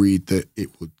was worried that it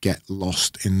would get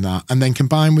lost in that. And then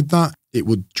combined with that, it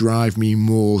would drive me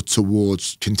more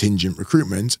towards contingent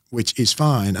recruitment, which is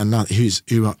fine. And that is,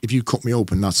 if you cut me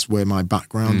open, that's where my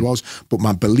background was. But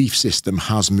my belief system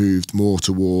has moved more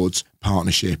towards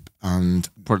partnership and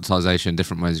productization,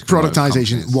 different ways.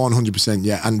 Productization, 100%,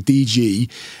 yeah. And DG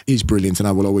is brilliant, and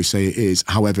I will always say it is.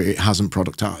 However, it hasn't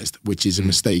productized, which is a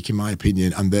mistake in my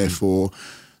opinion. And therefore,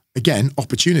 again,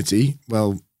 opportunity.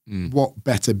 Well, what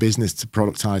better business to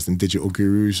productize than Digital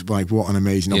Gurus? Like, what an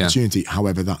amazing opportunity.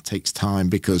 However, that takes time,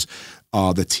 because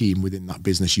are the team within that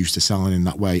business used to selling in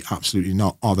that way? Absolutely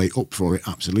not. Are they up for it?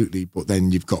 Absolutely. But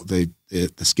then you've got the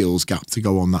skills gap to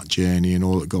go on that journey and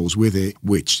all that goes with it,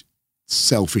 which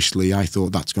selfishly I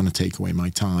thought that's going to take away my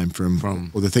time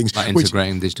from other things. Like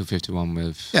integrating Digital 51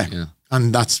 with... Yeah.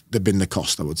 And that's been the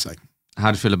cost, I would say.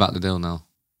 How do you feel about the deal now?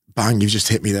 Bang, you've just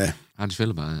hit me there. How do you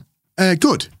feel about it?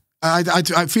 Good.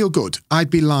 I feel good.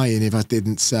 I'd be lying if I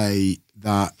didn't say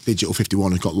that Digital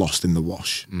 51 has got lost in the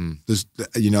wash. There's,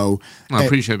 I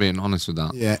appreciate being honest with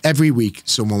that. Yeah, every week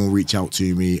someone will reach out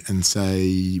to me and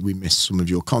say, we miss some of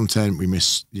your content. We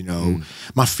miss,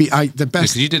 my feet. The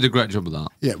best. Yeah, you did a great job of that.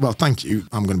 Yeah, well, thank you.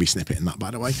 I'm going to be snippeting that, by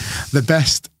the way. The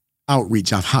best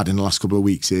outreach I've had in the last couple of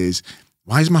weeks is,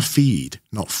 why is my feed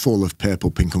not full of purple,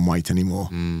 pink and white anymore?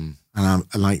 And I'm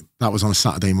like, that was on a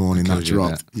Saturday morning that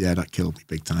dropped. Yeah, that killed me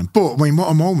big time. But I mean,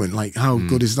 what a moment. Like, how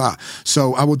good is that?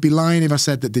 So I would be lying if I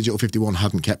said that Digital 51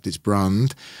 hadn't kept its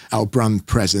brand, our brand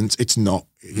presence. It's not,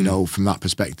 from that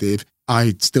perspective.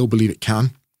 I still believe it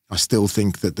can. I still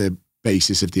think that the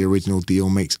basis of the original deal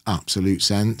makes absolute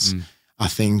sense. I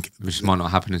think... Which might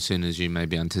not happen as soon as you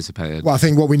maybe anticipated. Well, I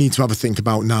think what we need to have a think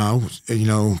about now,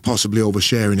 possibly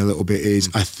oversharing a little bit, is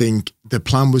I think the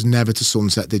plan was never to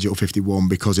sunset Digital 51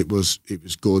 because it was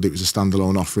good, it was a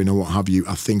standalone offering or what have you.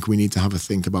 I think we need to have a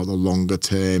think about the longer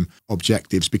term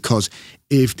objectives, because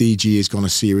if DG is going to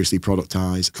seriously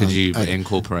productize... Could you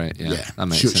incorporate? Yeah, that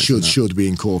makes sense. Should we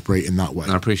incorporate in that way?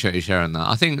 And I appreciate you sharing that.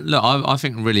 I think, look, I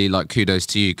think really kudos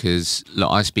to you, because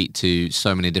look, I speak to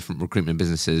so many different recruitment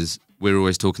businesses. We're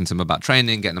always talking to them about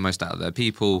training, getting the most out of their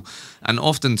people. And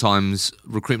oftentimes,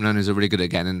 recruitment owners are really good at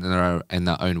getting in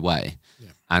their own way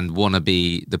and want to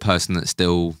be the person that's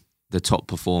still the top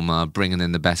performer, bringing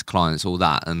in the best clients, all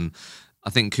that. And I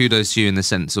think kudos to you in the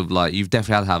sense of, like, you've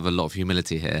definitely had to have a lot of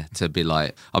humility here to be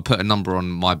like, I put a number on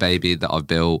my baby that I've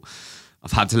built.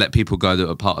 I've had to let people go that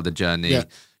are part of the journey. Yeah.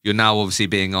 You're now obviously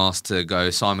being asked to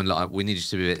go, Simon, like, we need you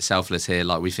to be a bit selfless here.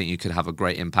 Like, we think you could have a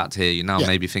great impact here. You're now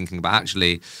maybe thinking about,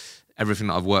 actually... everything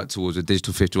that I've worked towards with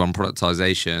Digital 51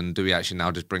 productization, do we actually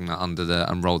now just bring that under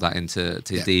and roll that into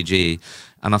DG?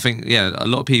 And I think, a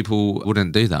lot of people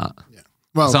wouldn't do that. Yeah.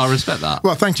 Well, so I respect that.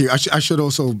 Well, thank you. I should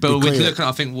also but be clear.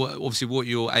 I think what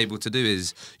you're able to do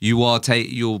is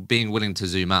you're being willing to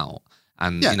zoom out.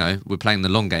 And, we're playing the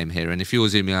long game here. And if you're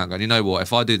zooming out going, you know what,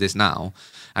 if I do this now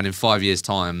and in 5 years'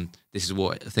 time, this is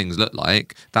what things look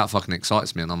like, that fucking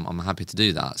excites me and I'm happy to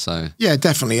do that. So yeah,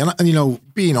 definitely. And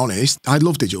being honest, I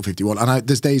love Digital 51 and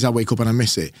there's days I wake up and I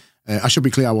miss it. I should be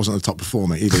clear, I wasn't the top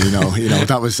performer either,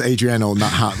 that was Adriano and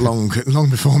that hat long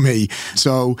before me.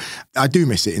 So I do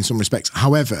miss it in some respects.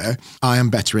 However, I am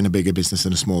better in a bigger business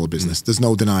than a smaller business. There's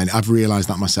no denying it. I've realised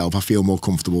that myself. I feel more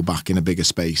comfortable back in a bigger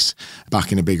space,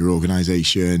 back in a bigger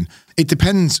organisation. It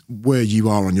depends where you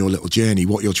are on your little journey,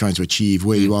 what you're trying to achieve,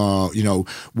 where you are,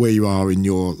 where you are in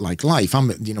your life.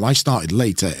 I started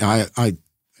later. I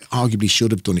arguably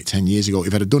should have done it 10 years ago.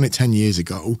 If I'd have done it 10 years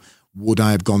ago, would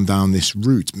I have gone down this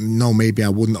route? No, maybe I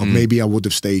wouldn't. Or maybe I would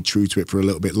have stayed true to it for a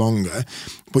little bit longer.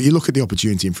 But you look at the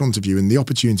opportunity in front of you, and the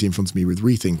opportunity in front of me with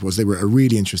Rethink was they were at a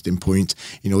really interesting point.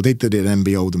 They did an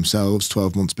MBO themselves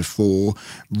 12 months before.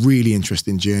 Really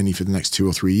interesting journey for the next 2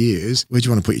 or 3 years. Where do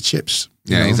you want to put your chips?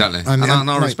 Yeah, exactly. And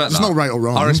I respect that. There's no right or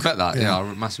wrong. I respect that. Yeah,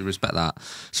 I massively respect that.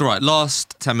 So, right,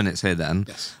 last 10 minutes here then.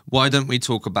 Yes. Why don't we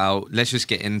talk about, let's just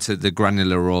get into the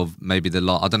granular of maybe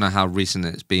I don't know how recent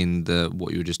it's been,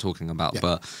 what you were just talking about,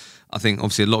 but I think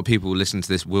obviously a lot of people listening to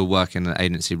this will work in an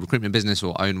agency recruitment business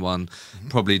or own one,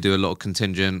 probably do a lot of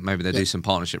contingent, maybe they do some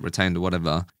partnership retained or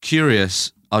whatever.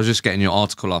 Curious, I was just getting your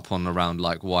article up on around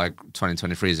like why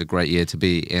 2023 is a great year to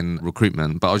be in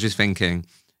recruitment, but I was just thinking,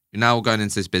 you're now going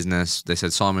into this business. They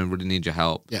said, Simon, really need your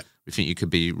help. Yeah. We think you could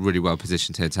be really well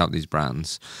positioned here to help these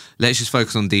brands. Let's just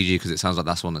focus on DG because it sounds like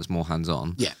that's one that's more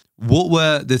hands-on. Yeah. What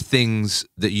were the things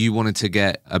that you wanted to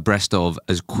get abreast of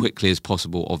as quickly as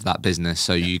possible of that business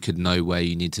so you could know where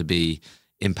you need to be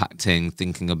impacting,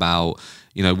 thinking about,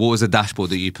 what was the dashboard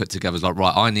that you put together? It's like,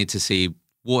 right, I need to see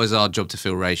what is our job to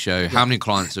fill ratio? How many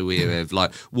clients are we with?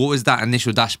 Like, what was that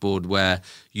initial dashboard where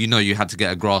you had to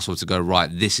get a grasp of to go, right,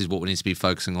 this is what we need to be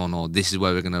focusing on, or this is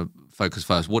where we're going to focus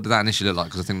first? What did that initially look like?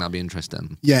 Because I think that'd be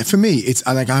interesting. Yeah, for me, it's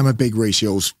like I'm a big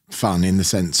ratios fan in the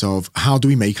sense of how do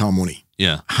we make our money?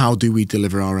 Yeah. How do we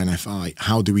deliver our NFI?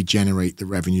 How do we generate the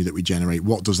revenue that we generate?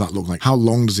 What does that look like? How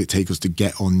long does it take us to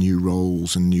get on new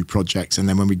roles and new projects? And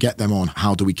then when we get them on,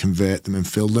 how do we convert them and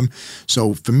fill them?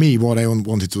 So for me, what I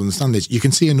wanted to understand is you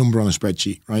can see a number on a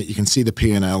spreadsheet, right? You can see the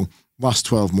P&L, last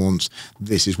 12 months,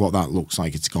 this is what that looks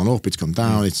like. It's gone up, it's gone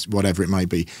down, it's whatever it might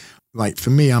be. Like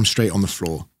for me, I'm straight on the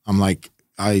floor. I'm like,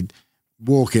 I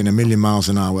walk in a million miles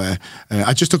an hour.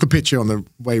 I just took a picture on the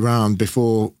way round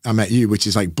before I met you, which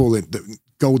is like go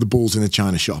the bulls in the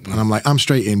China shop. And I'm like, I'm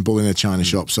straight in, bull in the China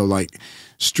shop. So like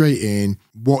straight in,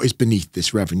 what is beneath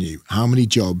this revenue? How many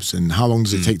jobs and how long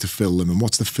does it take to fill them? And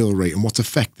what's the fill rate and what's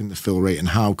affecting the fill rate and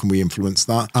how can we influence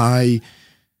that? I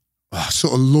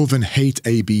sort of love and hate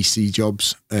ABC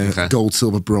jobs, gold,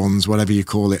 silver, bronze, whatever you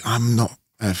call it. I'm not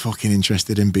fucking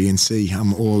interested in B and C.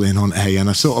 I'm all in on A, and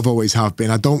I sort of always have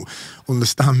been. I don't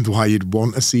understand why you'd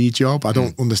want a C job. I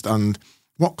don't understand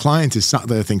what client is sat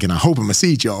there thinking, I hope I'm a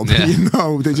C job. Yeah.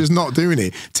 They're just not doing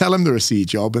it. Tell them they're a C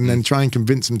job and then try and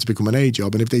convince them to become an A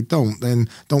job. And if they don't, then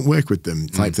don't work with them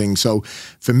type thing. So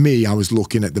for me, I was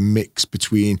looking at the mix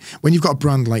between, when you've got a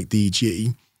brand like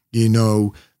DG,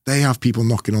 they have people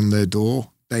knocking on their door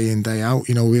day in, day out.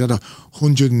 We had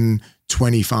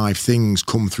 125 things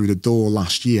come through the door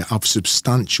last year of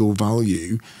substantial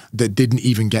value that didn't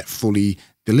even get fully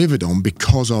delivered on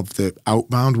because of the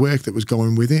outbound work that was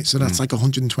going with it. So that's like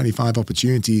 125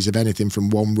 opportunities of anything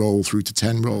from one role through to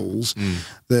 10 roles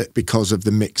that because of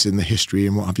the mix in the history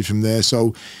and what have you from there.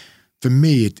 So for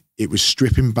me, it was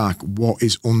stripping back what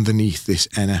is underneath this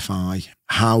NFI.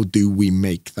 How do we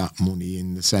make that money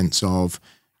in the sense of,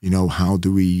 how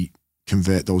do we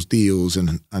convert those deals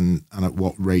and at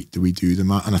what rate do we do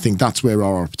them at? And I think that's where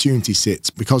our opportunity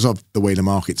sits because of the way the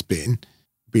market's been.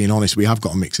 Being honest, we have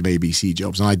got a mix of ABC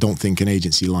jobs, and I don't think an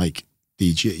agency like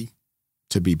DG,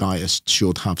 to be biased,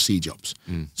 should have C jobs.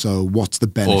 So what's the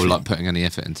benefit? Or like putting any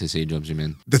effort into C jobs, you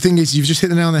mean? The thing is, you've just hit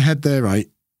the nail on the head there, right?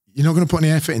 You're not going to put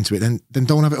any effort into it, then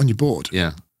don't have it on your board.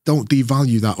 Yeah. Don't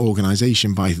devalue that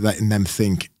organisation by letting them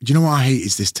think. Do you know what I hate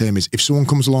is this term is, if someone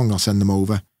comes along, I'll send them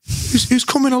over. Who's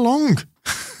coming along?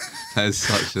 That is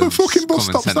such a what fucking bus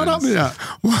stop is that happening at?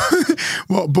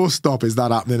 What bus stop is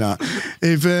that happening at?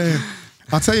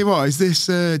 I'll tell you what, as this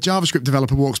JavaScript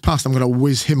developer walks past, I'm going to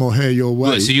whiz him or her your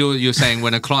way. So you're saying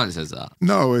when a client says that?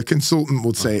 No, a consultant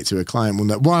would say it to a client.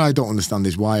 What I don't understand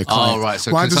is why a client... Oh, right.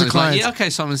 So why does a client... like, yeah, okay,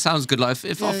 Simon, sounds good. Like,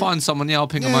 if I find someone, I'll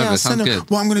ping them over. Sounds good.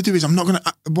 What I'm going to do is I'm not going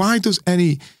to... Why does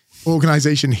any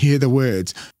organisation hear the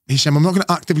words, Hisham, I'm not going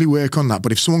to actively work on that,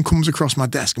 but if someone comes across my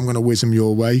desk, I'm going to whiz them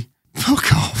your way?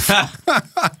 Fuck off.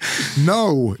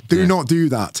 No, do not do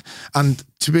that. And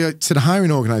to the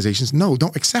hiring organisations, no,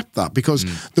 don't accept that, because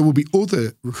there will be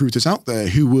other recruiters out there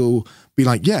who will be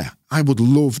like, yeah, I would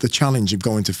love the challenge of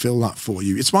going to fill that for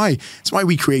you. It's why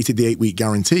we created the 8-week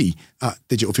guarantee at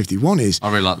Digital 51 is... I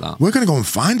really like that. We're going to go and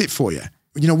find it for you.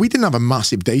 You know, we didn't have a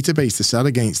massive database to sell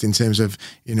against in terms of,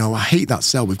 you know, I hate that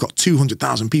sell. We've got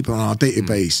 200,000 people on our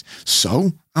database.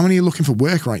 So how many are looking for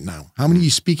work right now? How many are you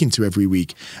speaking to every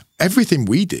week? Everything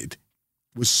we did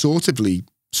was sort of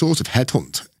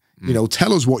headhunt. You know,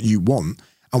 tell us what you want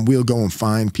and we'll go and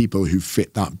find people who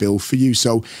fit that bill for you.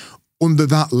 So under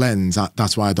that lens,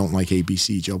 that's why I don't like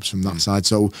ABC jobs from that side.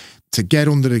 So to get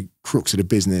under the crux of the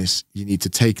business, you need to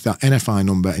take that NFI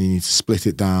number and you need to split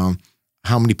it down.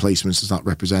 How many placements does that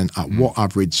represent? At what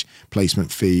average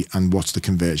placement fee, and what's the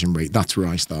conversion rate? That's where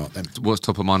I start then. What's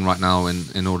top of mind right now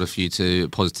in order for you to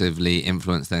positively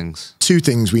influence things? 2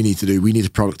 things we need to do. We need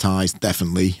to productize,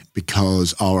 definitely,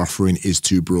 because our offering is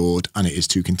too broad and it is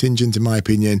too contingent, in my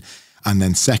opinion. And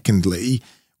then secondly,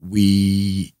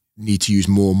 we need to use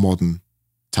more modern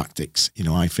tactics. You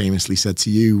know, I famously said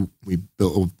to you, we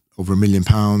built over £1 million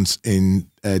in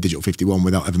Digital 51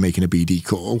 without ever making a BD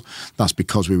call. That's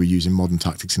because we were using modern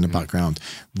tactics in the background,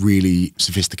 really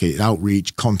sophisticated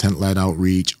outreach, content-led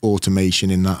outreach, automation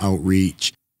in that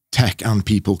outreach, tech and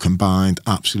people combined.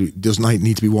 Absolutely doesn't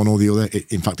need to be one or the other.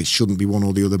 In fact, it shouldn't be one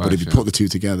or the other, but if you put the 2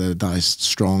 together, that is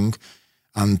strong.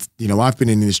 And, you know, I've been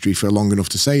in the industry for long enough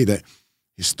to say that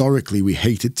historically we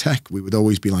hated tech. We would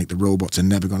always be like, the robots are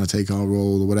never going to take our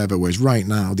role or whatever. Whereas right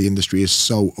now the industry is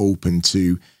so open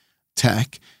to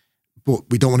tech, but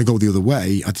we don't want to go the other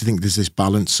way. I think there's this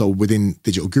balance. So within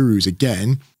Digital Gurus,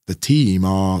 again, the team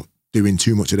are doing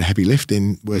too much of the heavy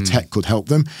lifting where tech could help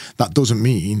them. That doesn't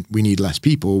mean we need less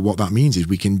people. What that means is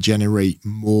we can generate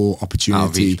more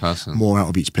opportunity, more out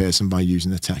of each person by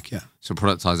using the tech. Yeah. So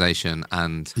productization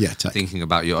and thinking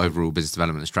about your overall business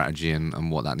development strategy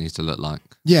and what that needs to look like.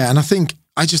 Yeah. And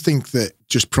I just think that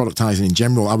just productizing in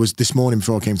general, I was this morning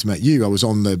before I came to meet you, I was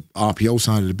on the RPO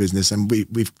side of the business, and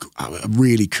we've got a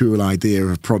really cool idea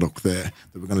of a product there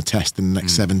that we're going to test in the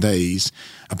next 7 days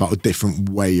about a different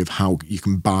way of how you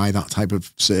can buy that type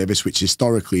of service, which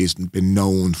historically has been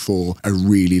known for a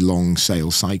really long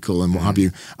sales cycle and what have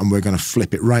you. And we're going to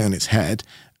flip it right on its head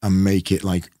and make it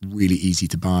like really easy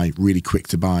to buy, really quick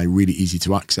to buy, really easy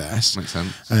to access. Makes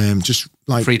sense. Just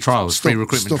like free trials, free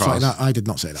recruitment stuff trials. Like that. I did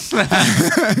not say that.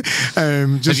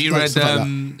 Have you read?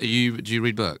 Do you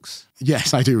read books?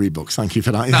 Yes, I do read books. Thank you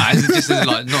for that. No, it's just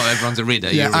like not everyone's a reader.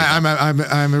 Yeah,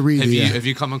 I'm a reader. Have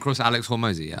you come across Alex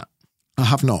Hormozy yet? I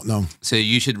have not, no. So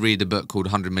you should read a book called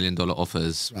 $100 Million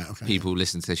Offers. Right, okay, People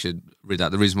listen to this should read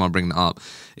that. The reason why I bring that up,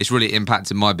 it's really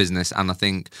impacted my business, and I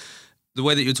think the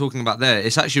way that you're talking about there,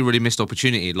 it's actually a really missed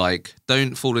opportunity. Like,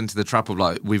 don't fall into the trap of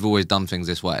like, we've always done things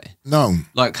this way. No.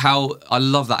 Like how, I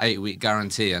love that 8-week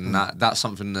guarantee, and that's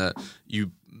something that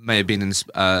you may have been,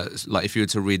 like if you were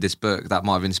to read this book, that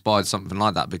might have inspired something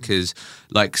like that, because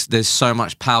like there's so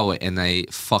much power in a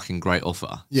fucking great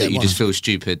offer that you just feel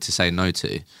stupid to say no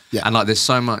to. Yeah. And like there's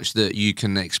so much that you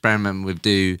can experiment with,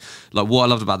 do. Like what I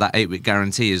loved about that 8-week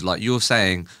guarantee is like you're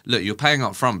saying, look, you're paying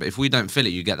up front, but if we don't fill it,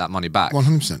 you get that money back.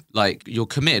 100%. Like you're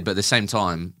committed, but at the same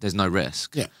time, there's no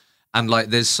risk. Yeah. And like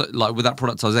there's like with that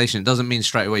productization, it doesn't mean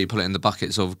straight away you put it in the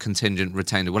buckets of contingent,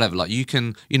 retained, or whatever. Like you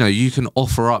can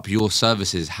offer up your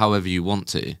services however you want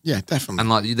to. Yeah, definitely. And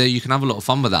like you can have a lot of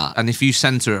fun with that. And if you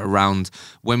center it around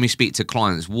when we speak to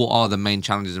clients, what are the main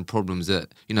challenges and problems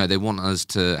that they want us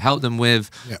to help them with?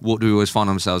 Yeah. What do we always find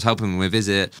ourselves helping them with? Is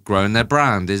it growing their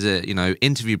brand? Is it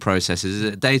interview processes? Is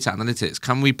it data analytics?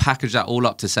 Can we package that all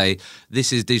up to say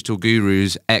this is Digital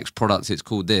Gurus X products? It's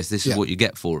called this. This is what you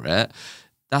get for it.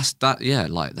 That's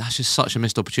just such a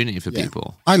missed opportunity for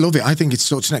people. I love it. I think it's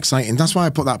such an exciting. That's why I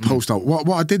put that post out. What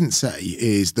I didn't say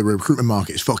is the recruitment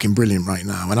market is fucking brilliant right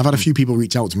now. And I've had a few people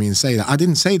reach out to me and say that. I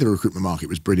didn't say the recruitment market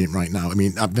was brilliant right now. I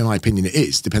mean, in my opinion, it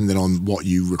is, depending on what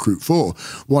you recruit for.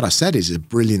 What I said is a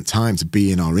brilliant time to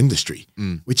be in our industry,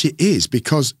 which it is,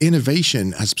 because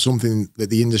innovation has something that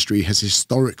the industry has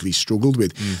historically struggled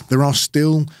with. There are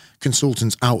still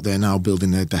consultants out there now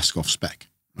building their desk off spec,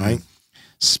 right?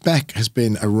 Spec has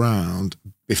been around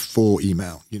before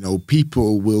email. You know,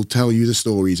 people will tell you the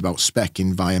stories about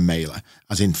speccing via mailer,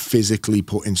 as in physically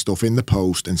putting stuff in the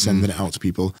post and sending it out to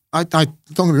people. I don't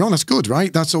get me wrong, that's good,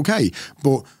 right? That's okay.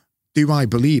 But do I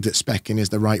believe that speccing is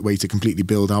the right way to completely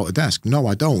build out a desk? No,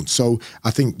 I don't. So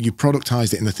I think you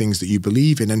productized it in the things that you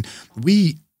believe in. And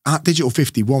we, at Digital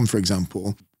 51, for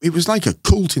example, it was like a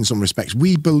cult in some respects.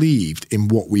 We believed in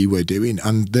what we were doing.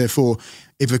 And therefore,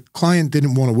 if a client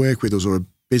didn't want to work with us or a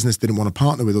business didn't want to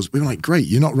partner with us, we were like, great,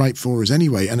 you're not right for us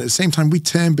anyway. And at the same time, we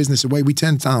turned business away. We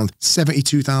turned down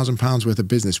 £72,000 worth of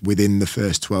business within the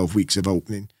first 12 weeks of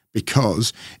opening,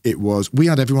 because we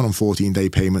had everyone on 14-day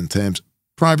payment terms,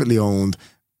 privately owned,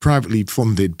 privately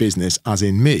funded business, as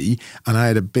in me, and I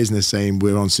had a business saying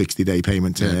we're on 60-day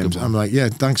payment terms. I'm like, yeah,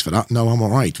 thanks for that. No, I'm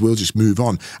all right. We'll just move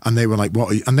on. And they were like,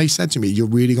 what? And they said to me, you're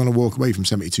really going to walk away from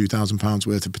 £72,000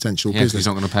 worth of potential business? He's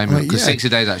not going to pay me. Because 60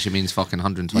 days actually means fucking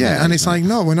 120 days. Yeah, and it's like,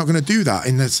 no, we're not going to do that.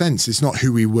 In that sense, it's not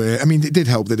who we were. I mean, it did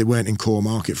help that they weren't in core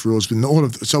market for us.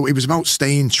 So it was about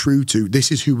staying true to,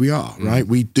 this is who we are, right?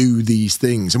 We do these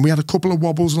things. And we had a couple of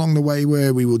wobbles along the way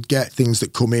where we would get things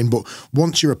that come in. But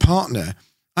once you're a partner,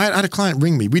 I had a client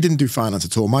ring me. We didn't do finance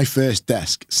at all. My first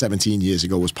desk 17 years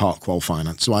ago was Part Qual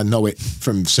Finance, so I know it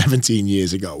from 17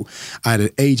 years ago. I had an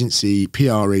agency,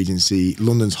 PR agency,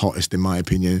 London's hottest in my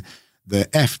opinion. The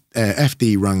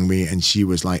FD rang me and she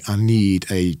was like, I need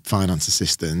a finance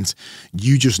assistant.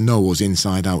 You just know us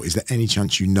inside out. Is there any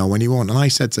chance you know anyone? And I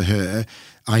said to her,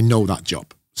 I know that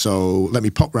job. So let me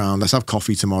pop round, let's have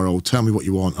coffee tomorrow, tell me what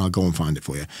you want, I'll go and find it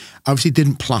for you. I obviously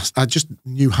didn't I just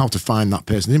knew how to find that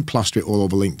person. I didn't plaster it all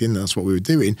over LinkedIn, that's what we were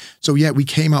doing. So yeah, we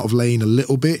came out of lane a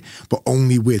little bit, but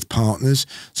only with partners.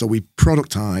 So we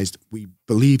productized, we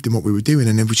believed in what we were doing,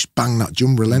 and then we just banged that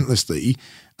drum relentlessly.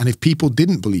 And if people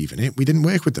didn't believe in it, we didn't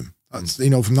work with them. That's, you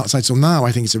know, from that side. So now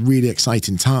I think it's a really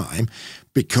exciting time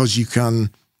because you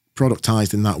can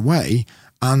productize in that way,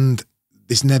 and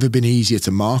it's never been easier to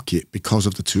market because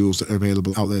of the tools that are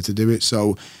available out there to do it.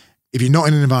 So if you're not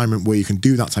in an environment where you can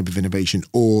do that type of innovation,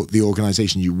 or the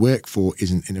organization you work for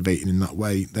isn't innovating in that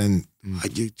way, then,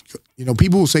 you know,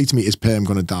 people will say to me, is perm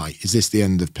going to die? Is this the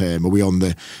end of perm? Are we on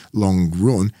the long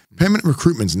run? Permanent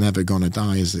recruitment's never going to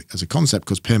die as a concept,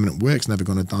 because permanent work's never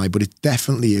going to die, but it's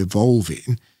definitely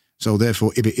evolving. So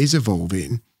therefore, if it is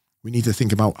evolving, we need to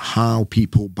think about how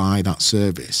people buy that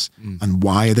service and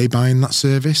why are they buying that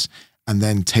service, and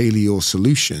then tailor your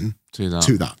solution to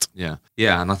that. Yeah.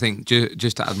 Yeah. And I think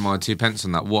just to add my 2 pence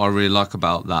on that, what I really like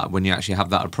about that, when you actually have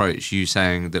that approach, you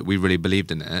saying that we really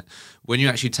believed in it, when you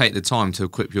actually take the time to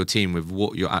equip your team with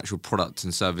what your actual product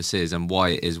and service is and why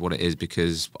it is what it is,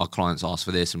 because our clients ask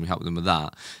for this and we help them with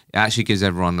that, it actually gives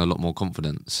everyone a lot more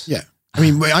confidence. Yeah. I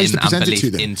mean, I used to present it to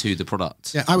them. Into the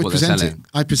product. Yeah, I would present it.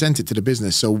 I present it to the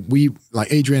business. So we,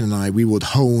 like Adrian and I, we would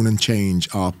hone and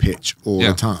change our pitch all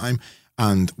the time.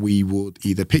 And we would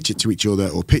either pitch it to each other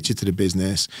or pitch it to the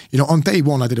business. You know, on day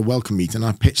one, I did a welcome meet and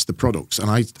I pitched the products, and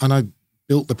I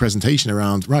built the presentation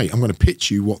around, right, I'm going to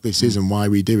pitch you what this is and why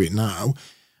we do it now.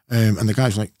 And the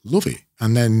guys were like, love it.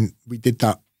 And then we did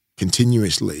that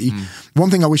continuously. One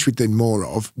thing I wish we did more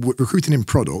of, recruiting in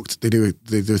product, they do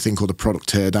a thing called a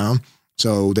product teardown.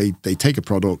 So they take a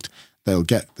product, they'll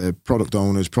get the product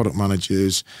owners, product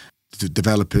managers, the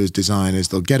developers, designers,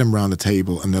 they'll get them around the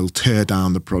table and they'll tear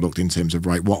down the product in terms of,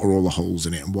 right, what are all the holes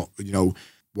in it and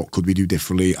what could we do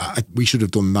differently? We should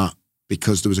have done that,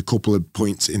 because there was a couple of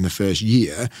points in the first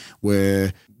year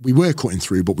where we were cutting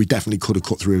through, but we definitely could have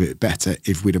cut through a bit better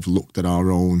if we'd have looked at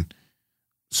our own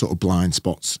sort of blind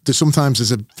spots. Sometimes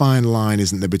there's a fine line,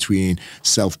 isn't there, between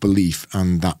self-belief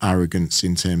and that arrogance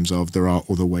in terms of there are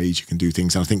other ways you can do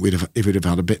things. And I think if we'd have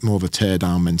had a bit more of a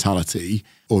tear-down mentality,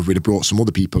 or if we'd have brought some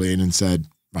other people in and said,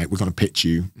 right, we're going to pitch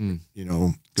you, you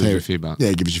know. Give us your feedback.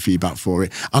 Yeah, give us your feedback for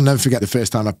it. I'll never forget the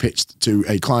first time I pitched to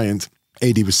a client.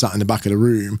 AD was sat in the back of the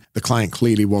room. The client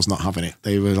clearly was not having it.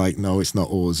 They were like, no, it's not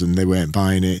us, and they weren't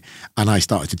buying it. And I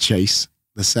started to chase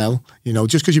the sell. You know,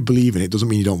 just because you believe in it doesn't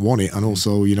mean you don't want it. And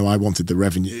also, you know, I wanted the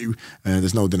revenue,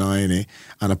 there's no denying it.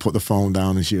 And I put the phone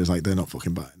down and she was like, they're not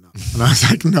fucking buying that. And I was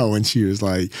like, no. And she was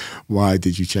like, why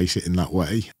did you chase it in that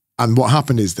way? And what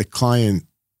happened is the client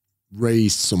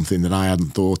raised something that I hadn't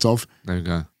thought of. There you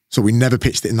go. So we never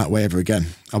pitched it in that way ever again.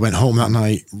 I went home that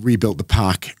night, rebuilt the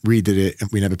pack, redid it, and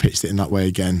we never pitched it in that way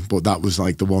again. But that was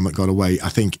like the one that got away. I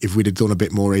think if we'd have done a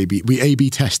bit more we A/B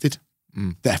tested.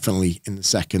 Definitely in the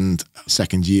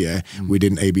second year, we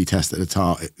didn't A/B test at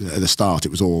the start. It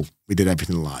was all, we did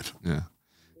everything live. Yeah.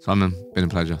 Simon, been a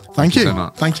pleasure. Thank you so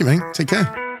much. Thank you, mate. Take care.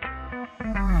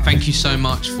 Thank you so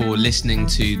much for listening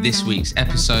to this week's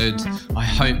episode. I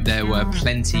hope there were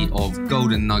plenty of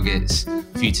golden nuggets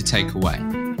for you to take away.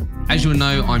 As you'll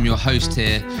know, I'm your host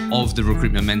here of the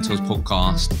Recruitment Mentors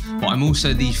podcast, but I'm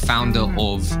also the founder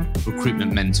of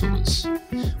Recruitment Mentors.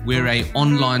 We're an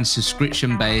online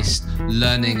subscription-based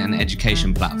learning and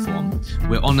education platform.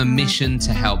 We're on a mission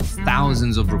to help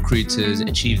thousands of recruiters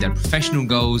achieve their professional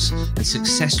goals and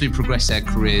successfully progress their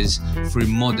careers through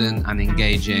modern and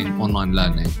engaging online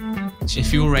learning. So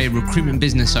if you're a recruitment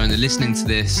business owner listening to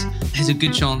this, there's a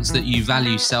good chance that you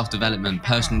value self-development,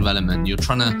 personal development. You're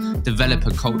trying to develop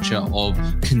a culture of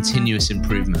continuous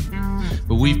improvement.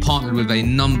 But we've partnered with a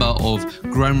number of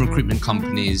growing recruitment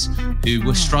companies who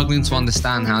were struggling to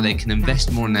understand how they can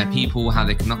invest more in their people, how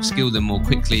they can upskill them more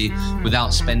quickly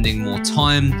without spending more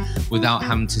time, without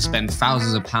having to spend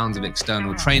thousands of pounds of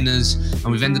external trainers.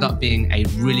 And we've ended up being a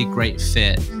really great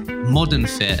fit, modern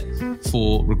fit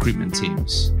for recruitment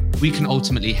teams. We can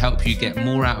ultimately help you get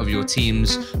more out of your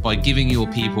teams by giving your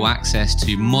people access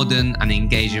to modern and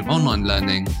engaging online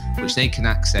learning, which they can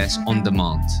access on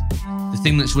demand. The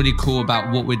thing that's really cool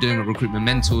about what we're doing at Recruitment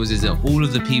Mentors is that all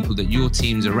of the people that your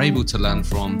teams are able to learn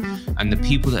from and the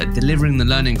people that are delivering the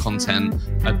learning content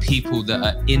are people that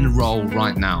are in role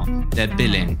right now. They're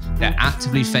billing, they're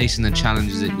actively facing the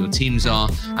challenges that your teams are,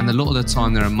 and a lot of the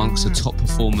time they're amongst the top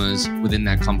performers within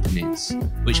their companies,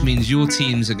 which means your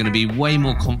teams are going to be way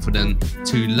more confident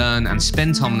to learn and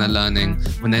spend time on their learning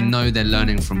when they know they're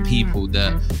learning from people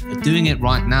that are doing it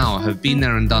right now, have been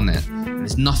there and done it.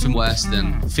 There's nothing worse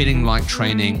than feeling like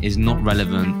training is not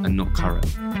relevant and not current.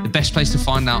 The best place to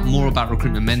find out more about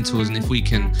Recruitment Mentors and if we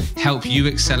can help you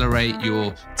accelerate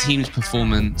your team's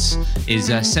performance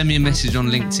is send me a message on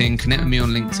LinkedIn, connect with me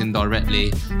on LinkedIn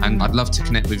directly, and I'd love to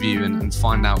connect with you and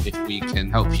find out if we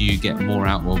can help you get more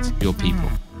out of your people.